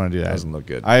 Yeah, you don't want to do that. It doesn't look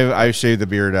good. I shaved the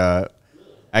beard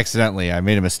accidentally. I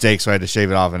made a mistake, so I had to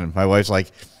shave it off. And my wife's like,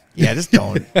 yeah, just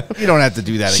don't. You don't have to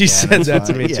do that She again. said It's that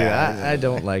to fine. me, too. Yeah. I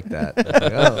don't like that. I'm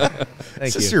like, oh, thank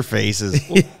It's just you. your face is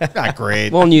not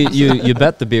great. Well, and you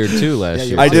bet the beard too last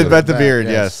year. I did too. bet the beard,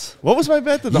 Yes. yes. What was my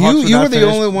bet? That the Hawks would You not were the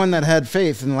finish? only one that had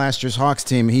faith in last year's Hawks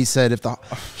team. He said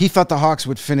he thought the Hawks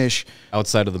would finish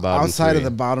outside of the bottom. outside of three.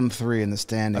 the bottom 3 in the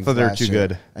standings. I thought they were last too year.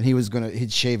 good. And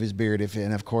he'd shave his beard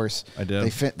and of course I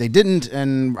did. They didn't,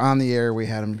 and on the air we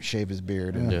had him shave his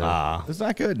beard. And Yeah. It's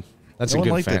not good. That's No a one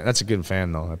good liked fan. it. That's a good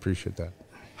fan, though. I appreciate that.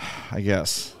 I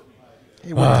guess.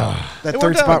 It worked out. That It third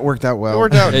worked spot out. worked out well. It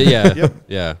worked out. Yeah,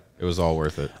 yeah, it was all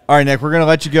worth it. All right, Nick, we're going to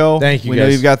let you go. Thank you, We know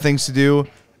guys. you've got things to do.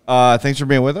 Thanks for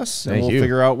being with us. And Thank we'll you.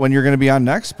 figure out when you're going to be on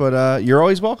next, but you're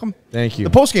always welcome. Thank you.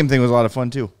 The post-game thing was a lot of fun,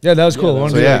 too. Yeah, that was cool. I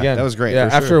want so to do yeah, that again. that was great, Yeah,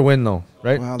 for after sure. a win, though,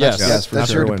 right? Well, Yes. that's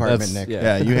After your a win. department, That's- Nick.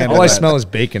 Yeah, you handled All I that. smell is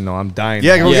bacon, though. I'm dying.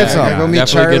 Yeah, go Yeah, get some. Go meet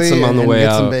Definitely Charlie get some on the and way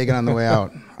get some out. bacon on the way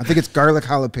out. I think it's garlic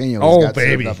jalapeno. Oh, he's got served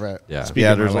baby. up right. Yeah. Speaking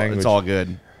Yeah, of my language. it's all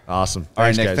good. Awesome. All right,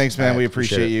 Thanks, Nick, guys. thanks, man. All right, We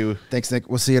appreciate you. Thanks, Nick.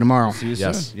 We'll see you tomorrow. See you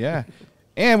Yes. soon. Yeah.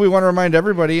 And we want to remind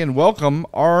everybody and welcome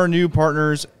our new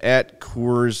partners at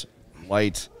Coors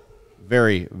Light.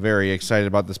 Very, very excited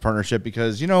about this partnership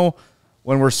because, when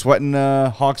we're sweating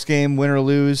a Hawks game, win or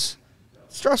lose,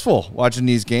 it's stressful watching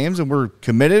these games, and we're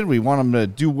committed. We want them to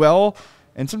do well,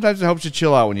 and sometimes it helps you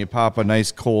chill out when you pop a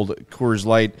nice cold Coors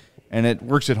Light, and it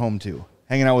works at home too.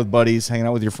 Hanging out with buddies, hanging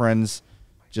out with your friends,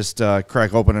 just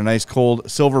crack open a nice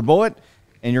cold silver bullet,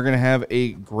 and you're going to have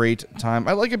a great time.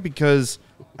 I like it because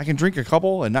I can drink a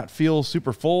couple and not feel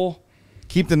super full.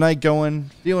 Keep the night going,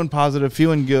 feeling positive,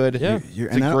 feeling good. Yeah.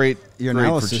 It's a great Your great for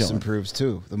analysis chilling. improves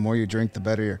too. The more you drink, the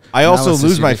better your. I also analysis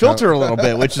lose you my get filter out. a little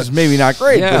bit, which is maybe not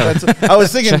great. Yeah. But I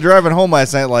was thinking driving home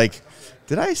last night, like,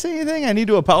 did I say anything I need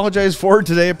to apologize for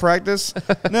today at practice?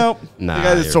 Nope. Nah, the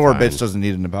guy that's you're sore fine. bitch doesn't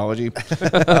need an apology.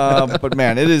 But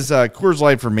man, it is Coors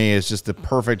Light for me. It's just the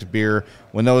perfect beer.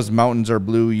 When those mountains are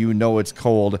blue, you know it's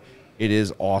cold. It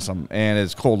is awesome. And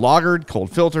it's cold lagered,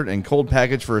 cold filtered, and cold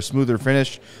packaged for a smoother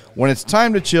finish. When it's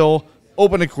time to chill,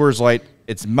 open a Coors Light.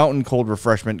 It's mountain cold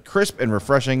refreshment, crisp and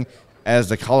refreshing as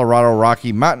the Colorado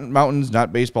Rocky Mountains,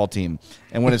 not baseball team.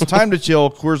 And when it's time to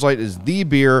chill, Coors Light is the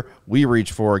beer we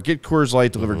reach for. Get Coors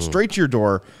Light delivered straight to your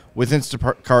door with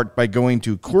Instacart by going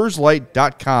to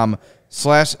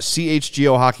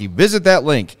CoorsLight.com/CHGO Hockey. Visit that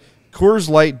link,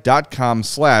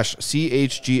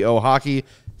 CoorsLight.com/CHGO Hockey.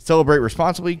 Celebrate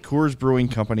responsibly. Coors Brewing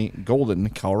Company, Golden,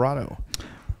 Colorado.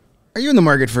 Are you in the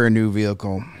market for a new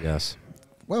vehicle? Yes.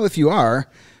 Well, if you are,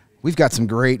 we've got some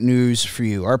great news for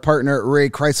you. Our partner, Ray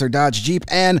Chrysler Dodge Jeep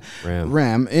and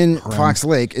Ram in Fox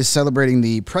Lake is celebrating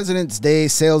the President's Day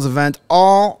sales event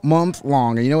all month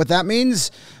long. And you know what that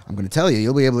means? I'm going to tell you.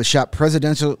 You'll be able to shop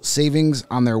presidential savings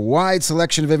on their wide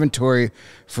selection of inventory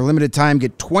for limited time.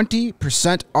 Get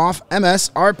 20% off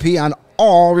MSRP on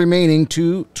all remaining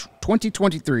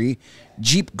 2023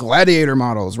 Jeep Gladiator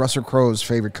models, Russell Crowe's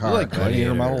favorite car. You like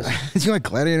Gladiator models? Do you like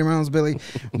Gladiator models, Billy?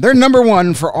 They're number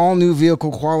one for all new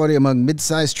vehicle quality among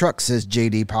midsize trucks, says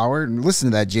J.D. Power. And listen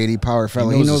to that J.D. Power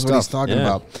fella. He knows what he's talking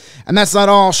about. And that's not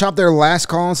all. Shop their last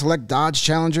call and select Dodge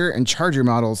Challenger and Charger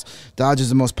models. Dodge is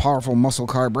the most powerful muscle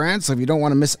car brand, so if you don't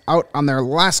want to miss out on their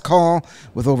last call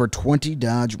with over 20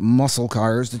 Dodge muscle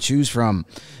cars to choose from.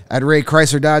 At Ray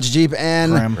Chrysler Dodge Jeep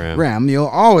and Ram, you'll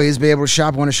always be able to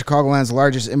shop one of Chicagoland's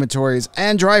largest inventories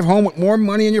and drive home with more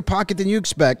money in your pocket than you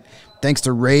expect, thanks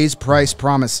to Ray's Price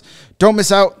Promise. Don't miss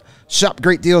out. Shop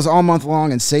great deals all month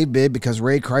long and save big because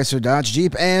Ray Chrysler Dodge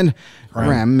Jeep and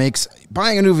Ram makes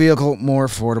buying a new vehicle more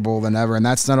affordable than ever. And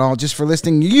that's not all. Just for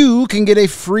listening, you can get a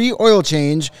free oil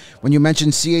change when you mention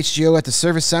CHGO at the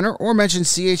service center or mention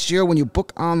CHGO when you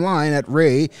book online at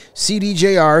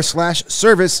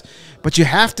raycdjr/service. But you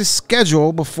have to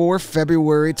schedule before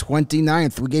February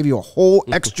 29th. We gave you a whole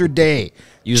extra day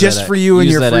just for you and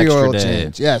your free oil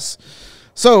change. Yes.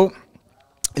 So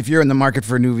If you're in the market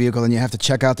for a new vehicle, then you have to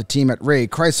check out the team at Ray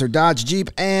Chrysler, Dodge, Jeep,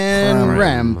 and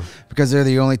Ram, because they're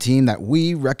the only team that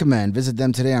we recommend. Visit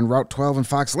them today on Route 12 in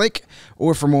Fox Lake,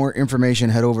 or for more information,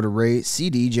 head over to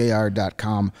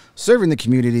raycdjr.com. Serving the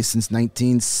community since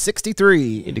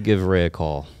 1963. Need to give Ray a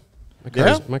call.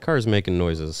 My car's making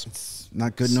noises.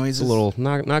 Not good noises? It's a little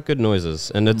not good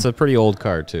noises, and it's a pretty old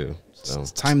car too. So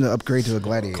It's time to upgrade to a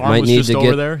Gladiator. Carm Might was need just to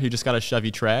over get- there. He just got a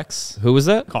Chevy Trax. who was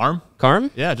that? Carm?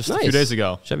 Yeah, just a few days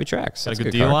ago. Chevy Trax. Got That's a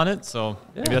good car. deal on it, so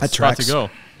maybe That that's the spot to tracks. go.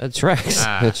 That tracks.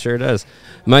 It sure does.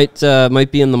 Might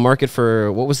be in the market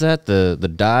for, what was that? The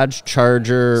Dodge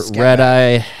Charger Red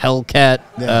Eye Hellcat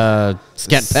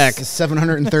Scat Pack.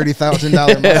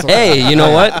 $730,000 muscle. Hey, you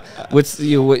know what?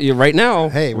 Right now,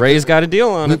 Hey, Ray's got a deal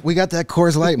on it. We got that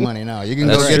Coors Light money now. You can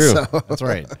That's go get true. some. That's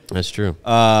right. That's true.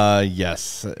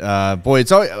 Yes. Boy,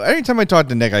 it's always, anytime I talk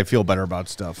to Nick, I feel better about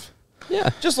stuff. Yeah.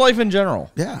 Just life in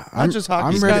general. Yeah, Not just hockey.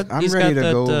 I'm He's ready, got- I'm he's ready got to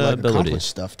that, go ability. accomplish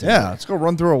stuff today. Yeah, let's go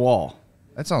run through a wall.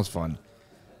 That sounds fun.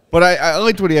 But I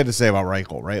liked what he had to say about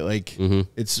Reichel, right? Like,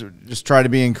 it's just try to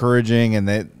be encouraging, and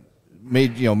that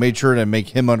made sure to make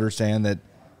him understand that,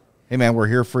 hey man, we're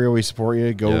here for you, we support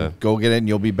you. Go get it, and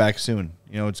you'll be back soon.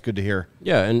 It's good to hear.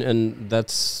 Yeah, and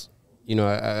that's,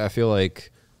 I feel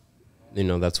like,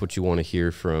 that's what you want to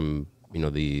hear from,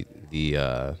 the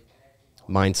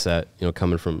mindset,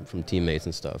 coming from teammates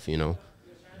and stuff,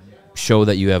 show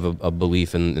that you have a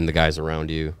belief in the guys around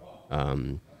you,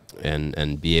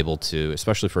 and be able to,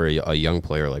 especially for a young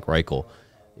player like Reichel,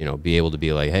 be able to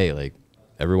be like, hey, like,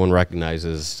 everyone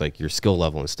recognizes like your skill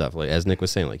level and stuff. Like, as Nick was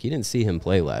saying, like, he didn't see him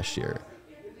play last year,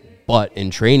 but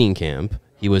in training camp,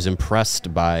 he was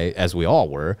impressed by, as we all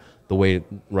were, the way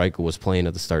Reichel was playing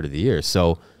at the start of the year.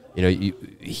 So,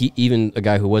 he, even a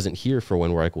guy who wasn't here for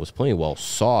when Reichel was playing well,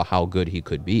 saw how good he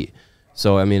could be.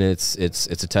 So, I mean, it's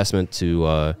a testament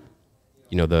to,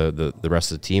 the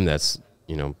rest of the team that's,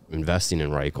 investing in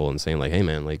Reichel and saying like, hey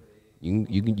man, like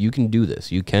you can do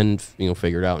this. You can,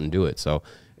 figure it out and do it. So,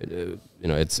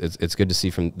 it's good to see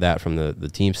from the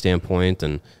team standpoint.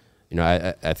 And,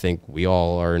 I think we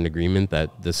all are in agreement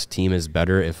that this team is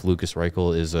better if Lucas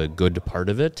Reichel is a good part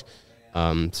of it.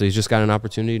 So he's just got an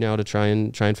opportunity now to try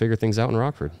and figure things out in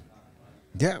Rockford.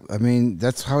 Yeah, I mean,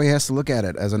 that's how he has to look at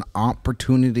it, as an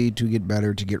opportunity to get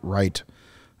better, to get right.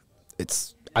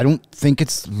 I don't think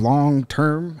it's long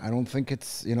term. I don't think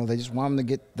it's, they just want him to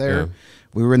get there. Yeah.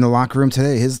 We were in the locker room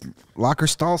today. His locker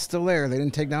stall's still there. They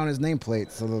didn't take down his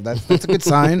nameplate, so that's a good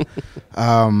sign.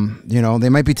 They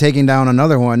might be taking down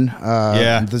another one.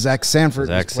 The Zach Sanford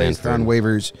was placed on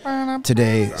waivers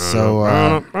today.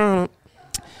 So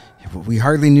we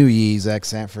hardly knew Zach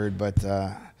Sanford, but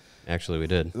Actually, we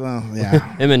did. well,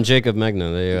 yeah. Him and Jacob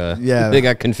Megna, they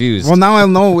got confused. Well, now I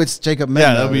know it's Jacob Mena.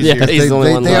 Yeah, that'll be easier. he's the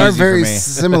only one They left. are Easy very for me.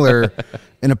 similar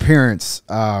in appearance.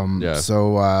 Yeah.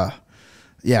 So,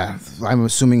 I'm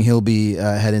assuming he'll be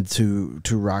headed to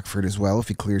Rockford as well if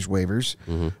he clears waivers.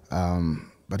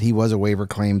 But he was a waiver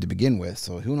claim to begin with,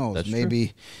 so who knows? That's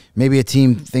maybe a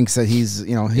team thinks that he's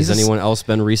Has anyone else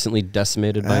been recently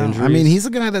decimated by injuries? I mean, he's a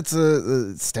guy that's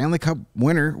a Stanley Cup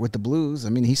winner with the Blues. I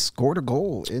mean, he scored a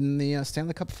goal in the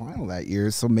Stanley Cup final that year.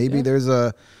 So maybe there's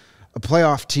a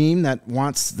playoff team that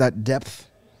wants that depth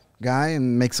guy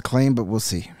and makes a claim, but we'll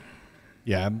see.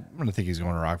 Yeah, I'm going to think he's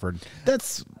going to Rockford.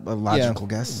 That's a logical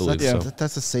guess. believe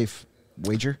That's a safe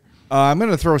wager. I'm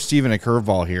going to throw Steven a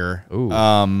curveball here. Ooh.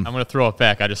 I'm going to throw it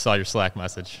back. I just saw your Slack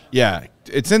message. Yeah,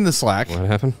 it's in the Slack. What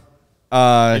happened?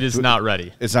 It is not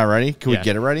ready. It's not ready? Can Yeah. we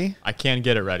get it ready? I can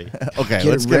get it ready. Okay, Get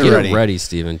let's it get ready. it Get ready. it ready,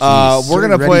 Steven. We're Jeez. gonna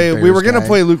Ready, play. We Bears were gonna guy.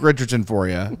 play Luke Richardson for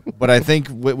you, but I think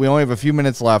we only have a few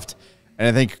minutes left, and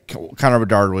I think Connor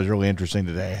Bedard was really interesting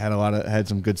today. Had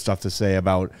some good stuff to say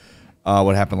about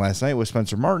what happened last night with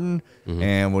Spencer Martin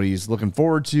and what he's looking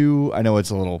forward to. I know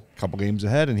it's a couple games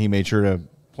ahead, and he made sure to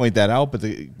point that out.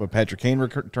 But Patrick Kane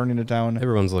returning to town,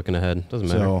 Everyone's looking ahead. Doesn't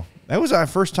matter. so that was our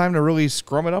first time to really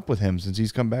scrum it up with him since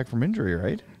he's come back from injury,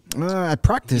 right? At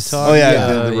practice. Oh yeah,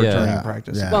 Yeah, the returning yeah.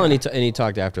 practice. Yeah. Well, and he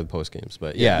talked after the post games,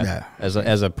 but yeah, as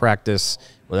a practice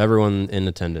with everyone in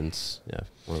attendance,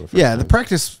 one of the first Yeah, the times.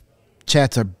 practice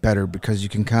chats are better because you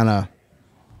can kind of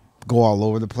go all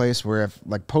over the place. Where if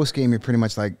like post game, you're pretty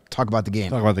much like talk about the game.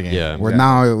 Talk about the game. Yeah. Where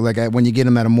now, like when you get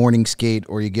them at a morning skate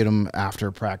or you get them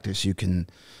after practice, you can,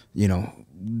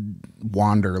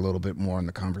 wander a little bit more in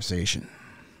the conversation.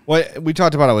 Well, we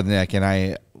talked about it with Nick,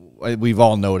 and we've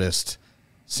all noticed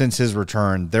since his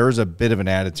return, there's a bit of an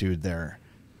attitude there,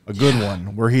 a good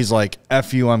one, where he's like,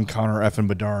 "F you, I'm Connor effing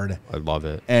Bedard," I love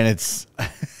it. and it's,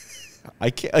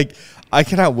 I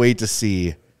cannot wait to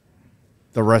see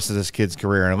the rest of this kid's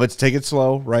career, and let's take it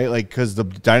slow, right? Like because the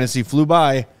dynasty flew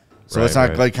by, So it's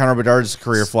not like Connor Bedard's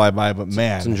career fly by, but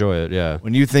man, Let's enjoy it. Yeah.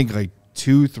 when you think like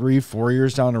 2, 3, 4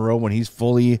 years down the road, when he's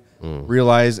fully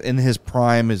realized in his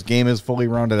prime, his game is fully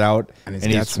rounded out, And and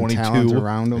he's got he's some 22, talent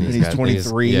around him. and he's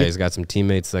 23. He's got some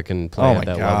teammates that can play Oh my at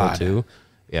that God. level too.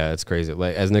 Yeah, it's crazy.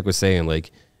 Like as Nick was saying,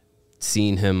 like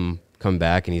seeing him come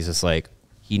back, and he's just like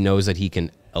he knows that he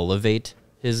can elevate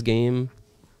his game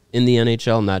in the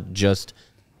NHL, not just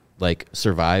like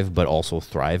survive, but also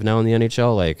thrive now in the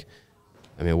NHL. Like,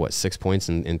 I mean, what 6 points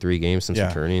in 3 games since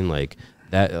returning? Like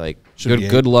that. Like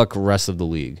good luck rest of the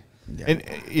league. And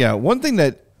one thing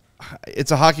that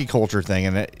it's a hockey culture thing,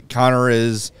 and Connor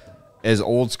is as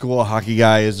old school a hockey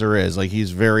guy as there is. Like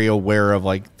he's very aware of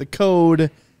like the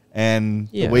code and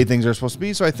the way things are supposed to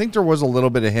be. So I think there was a little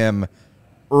bit of him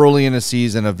early in the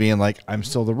season of being like, I'm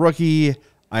still the rookie.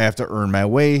 I have to earn my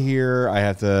way here. I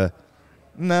have to.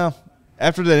 No.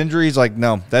 After that injury, he's like,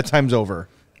 no, that time's over.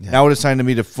 Yeah. Now it is time to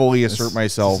me to fully assert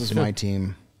myself. This is my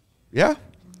team. Yeah.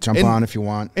 Jump on if you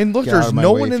want. And look, there's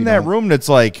no one in that room that's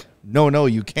like, no,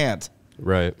 you can't.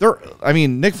 Right. I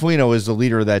mean, Nick Foligno is the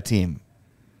leader of that team.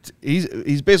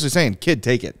 He's basically saying, kid,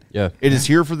 take it. Yeah. It is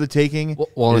here for the taking. It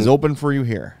is open for you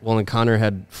here. Well, and Connor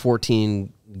had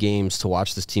 14 games to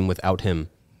watch this team without him,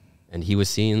 and he was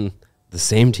seeing the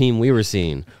same team we were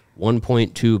seeing,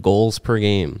 1.2 goals per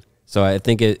game. So I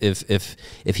think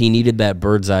if he needed that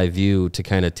bird's eye view to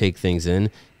kind of take things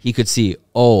in, he could see,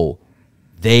 oh,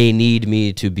 they need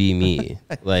me to be me.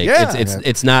 Like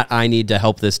it's not I need to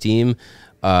help this team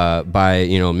by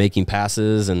making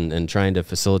passes and trying to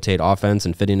facilitate offense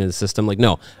and fitting into the system. Like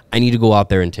no, I need to go out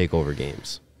there and take over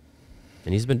games,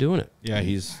 and he's been doing it. Yeah,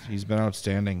 he's been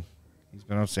outstanding. He's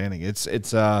been outstanding.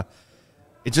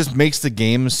 It just makes the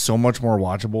game so much more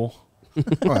watchable.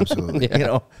 Oh, absolutely.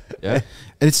 Yeah. And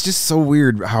it's just so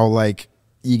weird how like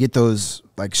you get those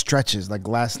like stretches. Like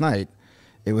last night,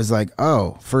 it was like,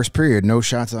 oh, first period, no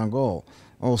shots on goal.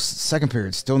 Oh, second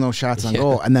period, still no shots on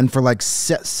goal. And then for like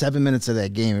 7 minutes of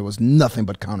that game, it was nothing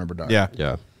but Connor Bedard.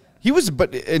 Yeah. He was,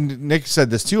 and Nick said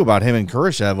this too about him and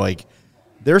Kurashev. Like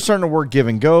they're starting to work give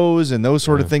and goes and those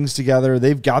sort of things together.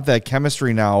 They've got that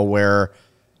chemistry now where.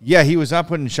 Yeah, he was not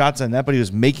putting shots on net, but he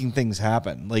was making things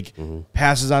happen. Like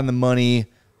passes on the money,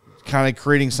 kind of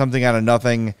creating something out of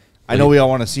nothing. I know we all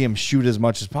want to see him shoot as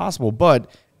much as possible, but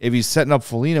if he's setting up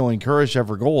Foligno and Kurashev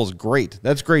for goals, great.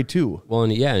 That's great too. Well,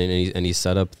 and he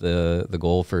set up the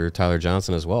goal for Tyler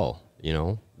Johnson as well.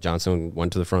 Johnson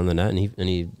went to the front of the net, and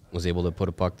he was able to put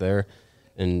a puck there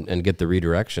and get the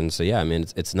redirection. So yeah, I mean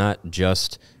it's not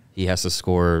just he has to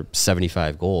score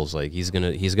 75 goals. Like he's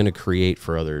gonna create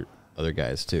for other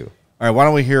guys too. All right, why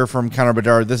don't we hear from Connor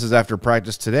Bedard? This is after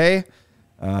practice today.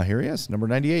 Here he is, number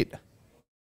 98.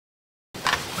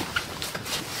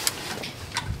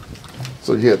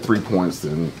 So you had 3 points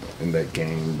in that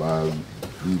game.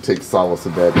 You take solace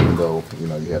of that, even though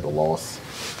you had the loss.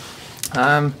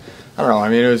 I don't know. I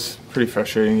mean, it was a pretty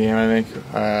frustrating game. I think.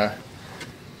 I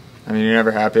mean, you're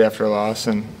never happy after a loss,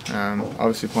 and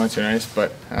obviously points are nice,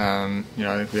 but I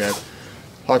think we had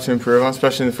a lot to improve on,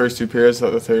 especially in the first 2 periods.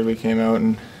 The third we came out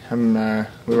and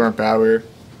we weren't bad. We were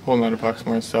holding on to pucks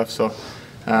more and stuff. So,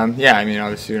 I mean,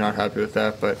 obviously you're not happy with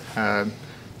that, but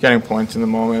getting points in the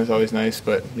moment is always nice.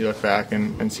 But you look back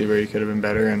and see where you could have been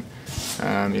better, and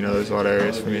there's a lot of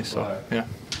areas for me. So, yeah.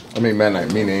 I mean, man,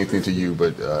 not meaning anything to you,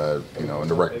 but in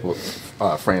the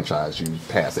rec franchise, you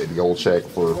passed Eddie Olczyk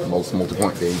for most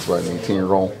multi-point games by an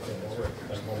 18-year-old.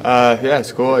 Yeah,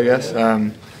 it's cool, I guess.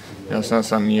 It's not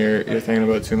something you're thinking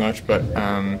about too much, but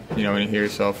when you hear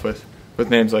yourself with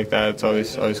names like that, it's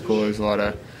always cool. There's a lot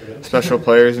of special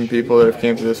players and people that have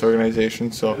came to this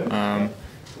organization, so kind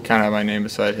of have my name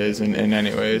beside his in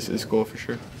any way is cool for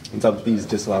sure. What's up with these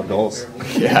disallowed goals?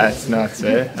 Yeah, it's nuts,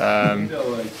 eh? I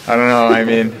don't know. I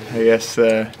mean, I guess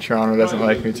Toronto doesn't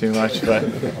like me too much,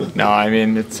 but no, I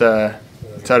mean it's out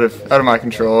of my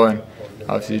control, and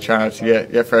obviously you try not to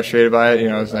get frustrated by it.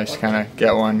 It was nice to kind of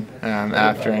get one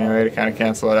after anyway to kind of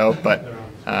cancel it out, but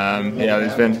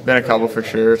there's been a couple for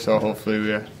sure, so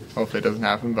hopefully it doesn't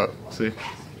happen, but we'll see.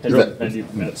 Had you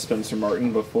met Spencer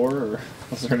Martin before, or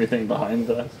was there anything behind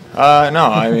that? No,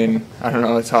 I mean, I don't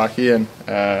know. It's hockey, and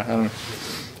I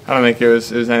don't think it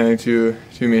was anything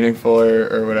too meaningful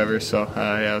or whatever. So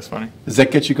it was funny. Does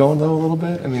that get you going though a little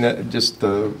bit? I mean, just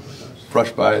the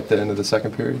brush by at the end of the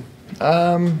second period.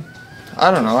 I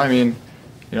don't know. I mean,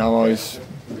 I'm always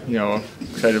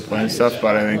excited to play and stuff,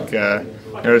 but I think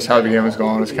just how the game was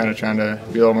going was kind of trying to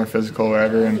be a little more physical,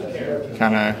 whatever, and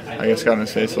kind of I guess got in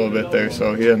his face a little bit there.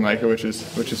 So he didn't like it, which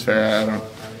is fair.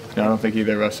 I don't think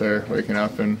either of us are waking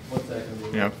up and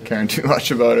caring too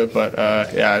much about it. But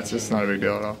yeah, it's just not a big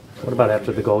deal at all. What about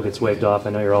after the goal gets waved off?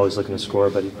 I know you're always looking to score,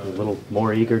 but a little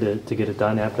more eager to get it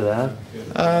done after that?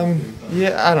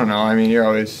 Yeah, I don't know. I mean, you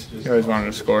always wanted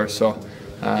to score, so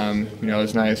it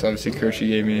was nice. Obviously, Kershey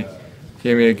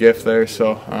gave me a gift there,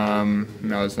 so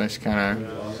it was nice to kind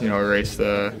of erase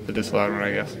the disallowed one,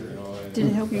 I guess. Did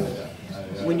it help you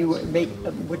when you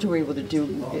what you were able to do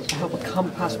help a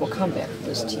possible comeback for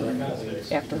this team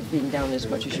after being down as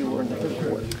much as you were in the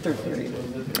third period?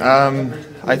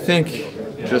 I think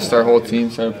just our whole team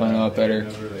started playing a lot better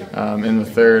in the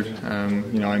third.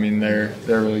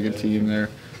 They're a really good team.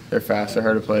 They're fast. They're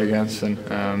hard to play against, and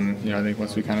I think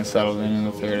once we kind of settled in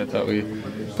the third, I thought we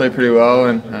played pretty well.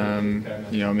 And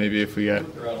maybe if we get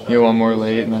one more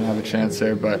late and then have a chance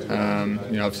there, but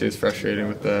obviously it's frustrating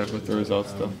with the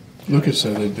results though. Lucas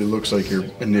said it looks like you're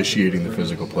initiating the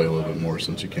physical play a little bit more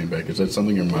since you came back. Is that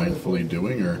something you're mindfully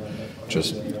doing, or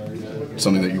just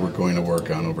something that you were going to work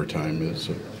on over time?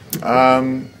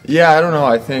 Yeah, I don't know.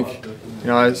 I think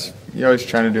you're always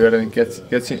trying to do it. I think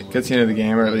gets you into the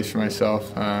game, or at least for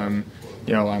myself. I'm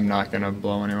not going to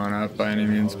blow anyone up by any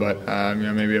means, but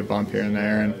maybe a bump here and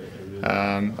there, and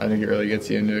I think it really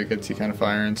gets you into it, gets you kind of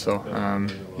firing. So I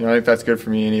think that's good for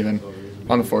me, and even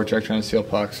on the forecheck trying to steal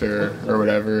pucks or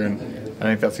whatever, and I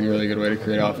think that's a really good way to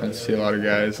create offense. See a lot of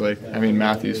guys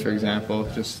Matthews, for example,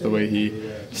 just the way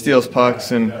he steals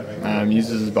pucks and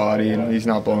uses his body, and he's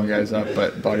not blowing guys up,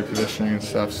 but body positioning and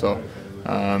stuff. So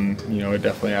it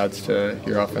definitely adds to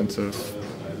your offensive,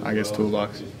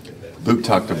 toolbox. Luke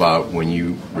talked about when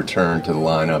you return to the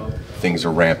lineup, things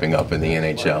are ramping up in the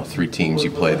NHL. 3 teams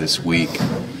you play this week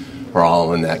are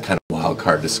all in that kind of wild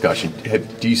card discussion.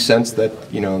 Do you sense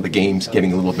that the game's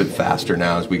getting a little bit faster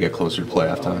now as we get closer to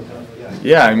playoff time?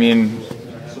 Yeah,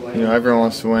 everyone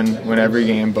wants to win every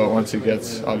game, but once it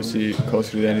gets obviously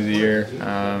closer to the end of the year,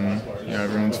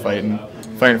 everyone's fighting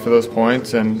for those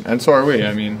points, and so are we.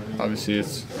 Obviously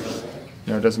it's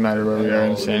it doesn't matter where we are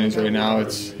in the standings right now.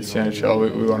 It's the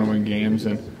NHL. We want to win games,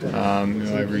 and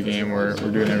every game we're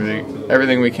doing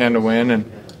everything we can to win, and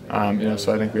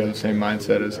so I think we have the same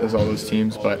mindset as all those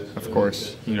teams. But of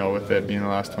course, with it being the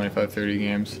last 25, 30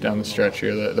 games down the stretch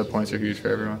here, the points are huge for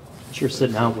everyone. Sure,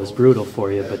 sitting out was brutal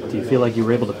for you, but do you feel like you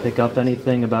were able to pick up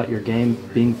anything about your game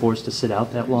being forced to sit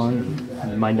out that long?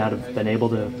 You might not have been able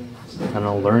to,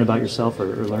 learn about yourself or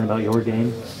learn about your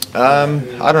game?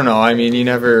 I don't know. You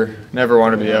never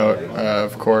want to be out,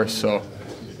 of course, so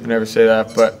I never say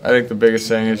that. But I think the biggest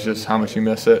thing is just how much you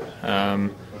miss it.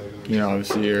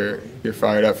 Obviously you're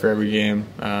fired up for every game,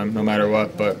 no matter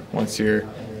what. But once you're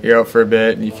out for a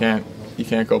bit and you can't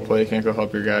go play, you can't go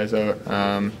help your guys out.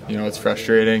 It's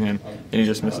frustrating, and you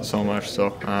just miss it so much.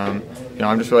 So I'm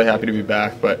just really happy to be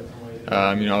back. But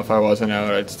if I wasn't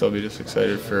out, I'd still be just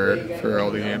excited for all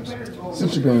the games.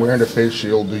 Since you've been wearing the face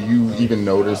shield, do you even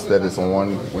notice that it's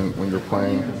on when you're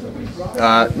playing?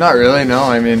 Not really, no.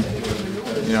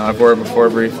 I've worn it before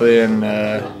briefly, and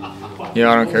I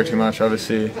don't care too much.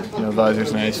 Obviously, the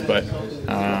visor's nice, but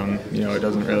it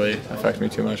doesn't really affect me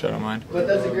too much. I don't mind.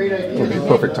 It would be a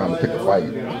perfect time to pick a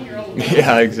fight.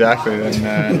 Yeah, exactly.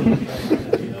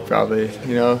 Then probably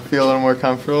feel a little more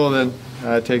comfortable than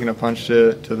taking a punch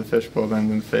to the fishbowl than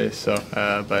in the face. So,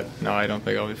 but no, I don't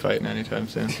think I'll be fighting anytime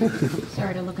soon.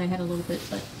 Sorry to look ahead a little bit,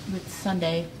 but with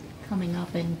Sunday coming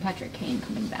up and Patrick Kane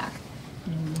coming back,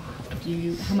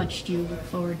 how much do you look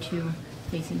forward to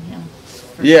facing him?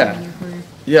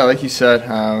 Yeah, like you said,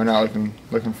 we're not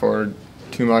looking forward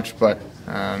too much, but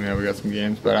we got some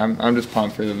games. But I'm just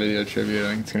pumped for the video tribute. I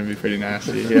think it's going to be pretty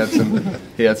nasty.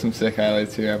 He had some sick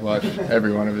highlights here. I've watched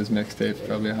every one of his mixtapes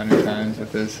probably 100 times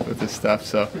with this stuff.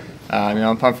 So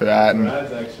I'm pumped for that, and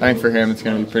I think for him it's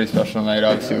going to be pretty special tonight.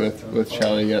 Obviously with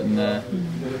Shelly getting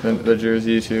the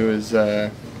jersey too is.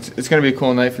 It's going to be a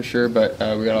cool night for sure, but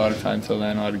we got a lot of time till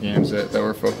then, a lot of games that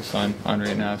we're focused on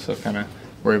right now, so kind of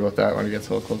worry about that when it gets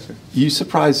a little closer. You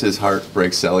surprised his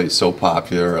Heartbreak Sally is so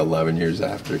popular 11 years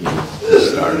after he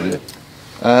started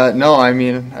it? No, I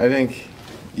think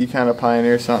you kind of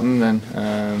pioneer something, then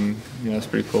it's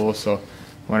pretty cool. So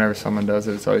whenever someone does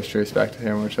it, it's always traced back to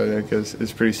him, which I think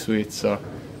is pretty sweet. So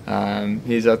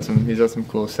he's had some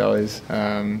cool Sallies,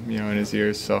 in his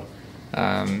years. So.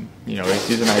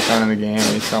 He's an icon in the game.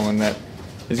 He's someone that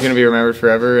is going to be remembered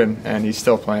forever, and he's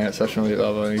still playing at such an elite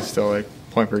level, and he's still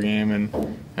point per game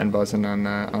and buzzing on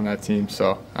that team.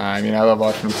 So I love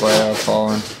watching him play. I love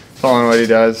following what he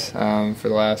does for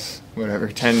the last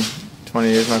 10, 20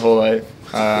 years, my whole life.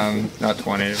 Not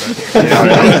 20, but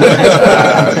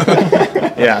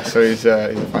yeah. So he's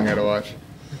a fun guy to watch.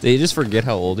 Did he just forget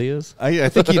how old he is? I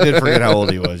think he did forget how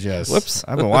old he was, yes. Whoops.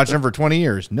 I've been watching him for 20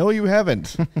 years. No, you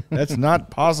haven't. That's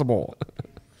not possible.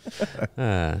 All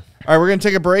right, we're going to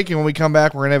take a break, and when we come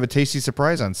back, we're going to have a tasty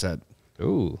surprise on set.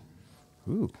 Ooh.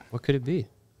 What could it be?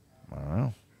 I don't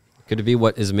know. Could it be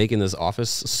what is making this office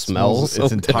smell so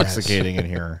It's intoxicating in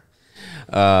here.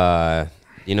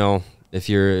 You know, if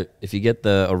you get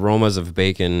the aromas of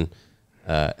bacon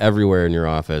everywhere in your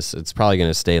office, it's probably going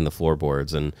to stay in the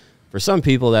floorboards. And for some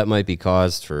people, that might be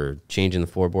caused for changing the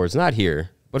floorboards. Not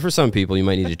here, but for some people, you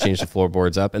might need to change the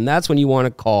floorboards up. And that's when you want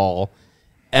to call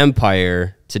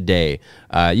Empire today.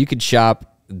 You could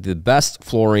shop the best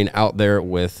flooring out there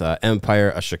with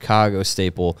Empire, a Chicago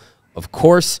staple, of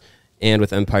course. And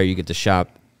with Empire, you get to shop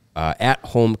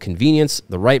at-home convenience,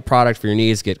 the right product for your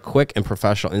needs, get quick and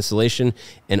professional installation,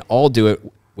 and all do it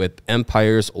with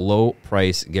Empire's low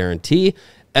price guarantee.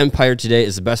 Empire today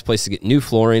is the best place to get new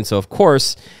flooring. So, of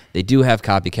course, they do have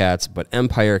copycats, but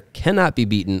Empire cannot be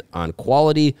beaten on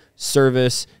quality,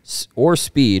 service, or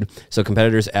speed. So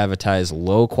competitors advertise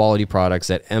low-quality products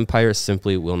that Empire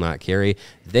simply will not carry.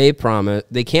 They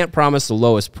can't promise the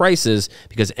lowest prices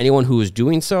because anyone who is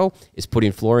doing so is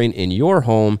putting flooring in your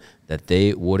home that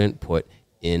they wouldn't put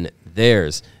in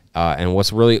theirs. And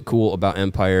what's really cool about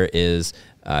Empire is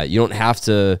you don't have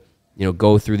to,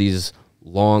 go through these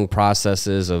long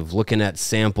processes of looking at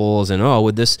samples and,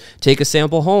 would this take a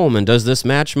sample home, and does this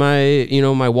match my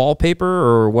my wallpaper,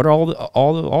 or what are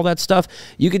all that stuff.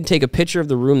 You can take a picture of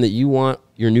the room that you want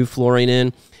your new flooring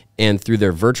in, and through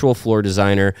their virtual floor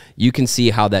designer, you can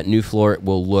see how that new floor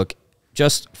will look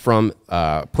just from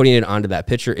putting it onto that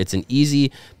picture. It's an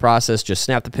easy process. Just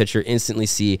snap the picture, instantly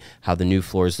see how the new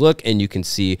floors look, and you can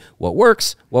see what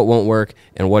works, what won't work,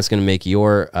 and what's going to make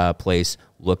your place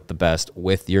look the best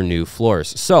with your new floors.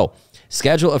 So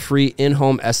schedule a free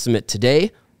in-home estimate today.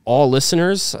 All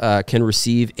listeners can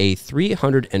receive a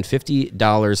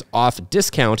 $350 off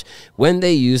discount when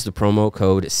they use the promo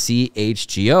code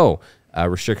CHGO.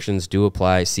 Restrictions do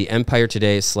apply. See Empire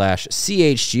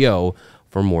Today/CHGO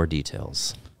for more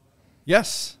details.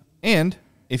 Yes, and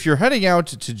if you're heading out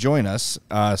to join us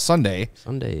Sunday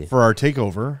for our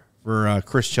takeover for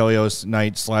Chris Chelios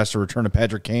night / the return of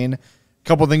Patrick Kane, a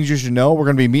couple things you should know. We're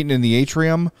going to be meeting in the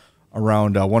atrium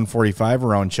around 1:45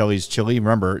 around Chelly's Chili.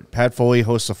 Remember, Pat Foley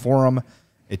hosts a forum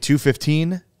at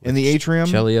 2:15 in the atrium.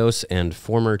 Chelios and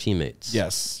former teammates.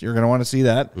 Yes, you're going to want to see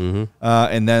that.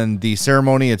 And then the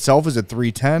ceremony itself is at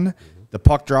 3:10. The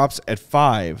puck drops at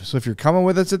 5. So if you're coming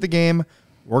with us at the game,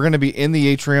 we're going to be in the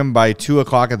atrium by 2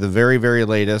 o'clock at the very, very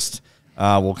latest.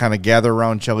 We'll kind of gather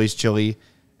around Chelly's Chili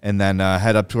and then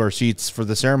head up to our seats for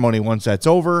the ceremony once that's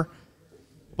over.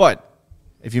 But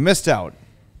if you missed out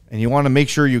and you want to make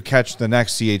sure you catch the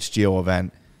next CHGO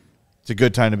event, it's a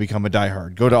good time to become a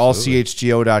diehard. Go to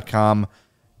allchgo.com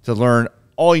to learn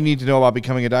all you need to know about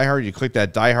becoming a diehard. You click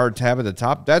that diehard tab at the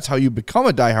top. That's how you become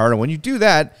a diehard. And when you do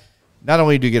that, not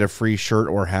only do you get a free shirt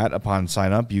or hat upon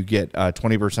sign up, you get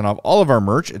 20% off all of our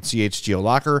merch at CHGO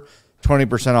Locker,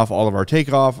 20% off all of our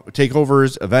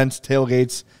takeovers, events,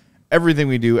 tailgates. Everything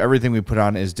we do, everything we put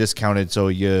on is discounted. So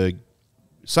you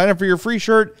sign up for your free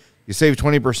shirt, you save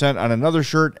 20% on another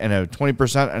shirt and a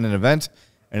 20% on an event,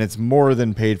 and it's more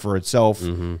than paid for itself.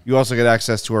 You also get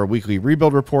access to our weekly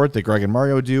rebuild report that Greg and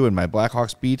Mario do and my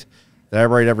Blackhawks beat that I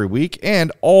write every week,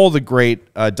 and all the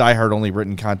great diehard-only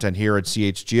written content here at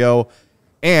CHGO,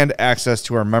 and access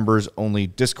to our members-only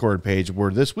Discord page, where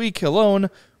this week alone,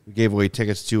 we gave away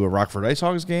tickets to a Rockford Ice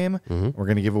Hogs game. We're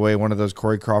going to give away one of those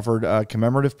Corey Crawford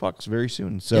commemorative pucks very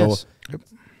soon. So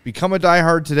become a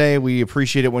diehard today. We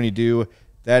appreciate it when you do.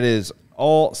 That is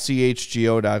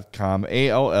allchgo.com,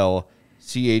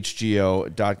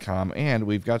 ALLCHGO.com. And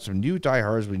we've got some new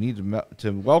diehards we need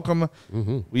to welcome.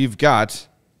 We've got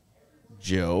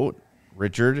Joe,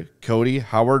 Richard, Cody,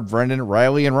 Howard, Brendan,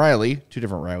 Riley, and Riley. 2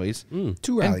 different Rileys.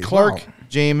 2 Rileys. And Clark, wow.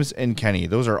 James, and Kenny.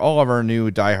 Those are all of our new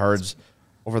diehards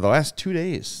over the last 2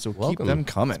 days. So keep them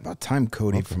coming. It's about time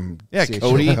Cody from CHGO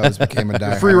Cody became a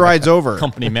diehard. Free ride's over.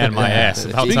 Company man my ass.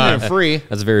 About Speaking time. of free.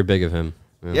 That's very big of him.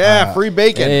 Yeah, free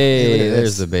bacon. Hey,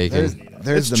 there's the bacon.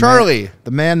 There's it's Charlie.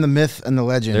 The man, the myth, and the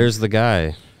legend. There's the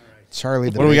guy.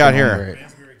 Charlie. The what do we got here?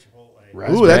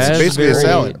 Ooh, that's basically a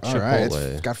salad. All right,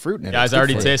 it's got fruit in it. Guys, I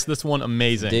already tasted this one.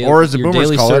 Amazing. Or as the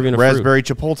boomers call it, raspberry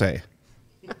chipotle.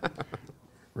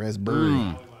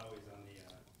 Raspberry.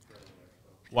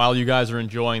 While you guys are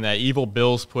enjoying that, Evil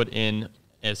Bill's put in,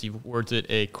 as he words it,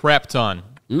 a crap ton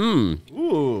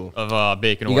of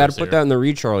bacon. You got to put that in the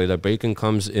read, Charlie. That bacon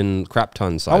comes in crap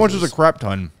ton sizes. How much is a crap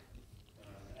ton?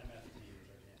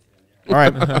 All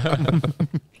right.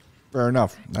 Fair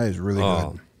enough. That is really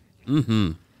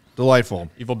good. Delightful.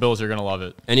 Evil Bills, you're gonna love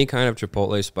it. Any kind of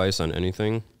chipotle spice on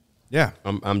anything, Yeah.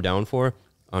 I'm down for.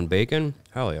 On bacon,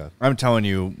 hell yeah. I'm telling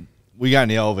you, we got in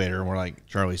the elevator and we're like,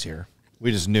 Charlie's here.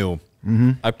 We just knew.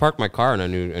 I parked my car and I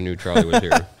knew Charlie was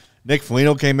here. Nick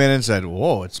Foligno came in and said,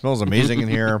 "Whoa, it smells amazing in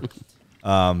here."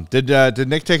 Did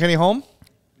Nick take any home?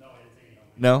 No, I didn't take any home.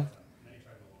 No?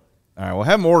 All right, well,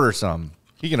 have him order some.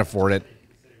 He can afford it.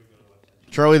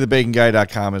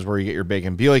 CharlieTheBaconGuy.com is where you get your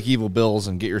bacon. Be like Evil Bills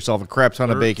and get yourself a crap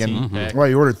ton of bacon. Well,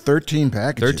 you ordered 13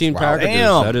 packages. 13 Wow. packages.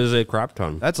 Damn. That is a crap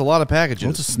ton. That's a lot of packages.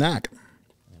 What's a snack?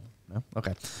 No?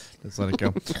 Okay. Let's let it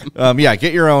go. Yeah,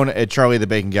 get your own at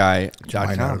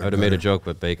CharlieTheBaconGuy.com. I would have made a joke,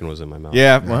 but bacon was in my mouth.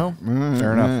 Yeah, well,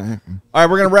 fair enough. All right,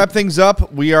 we're going to wrap things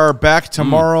up. We are back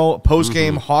tomorrow,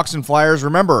 post-game Hawks and Flyers.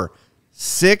 Remember,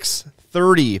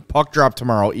 6:30 puck drop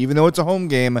tomorrow. Even though it's a home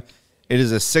game, it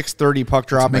is a 6:30 puck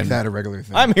drop. Let's make that a regular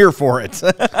thing. I'm here for it.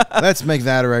 Let's make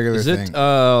that a regular thing. Is it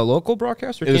local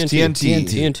broadcast or It was TNT?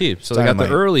 TNT. TNT. So they got the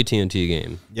Dynamite. early TNT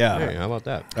game. Yeah. Hey, how about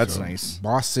that? That's nice.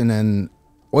 Boston and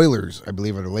Oilers, I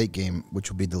believe, are the late game, which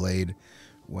will be delayed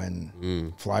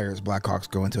when Flyers Blackhawks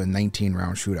go into a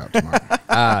 19-round shootout tomorrow.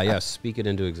 Yes. Speak it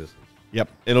into existence. Yep,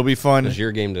 it'll be fun. It's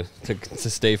your game to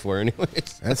stay for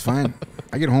anyways. That's fine.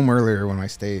 I get home earlier when I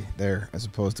stay there as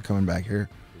opposed to coming back here.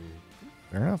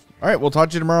 Fair enough. All right, we'll talk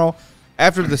to you tomorrow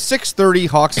after the 6:30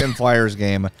 Hawks and Flyers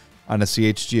game on the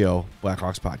CHGO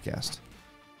Blackhawks podcast.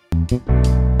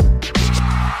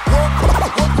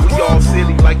 We all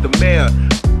silly like the mayor.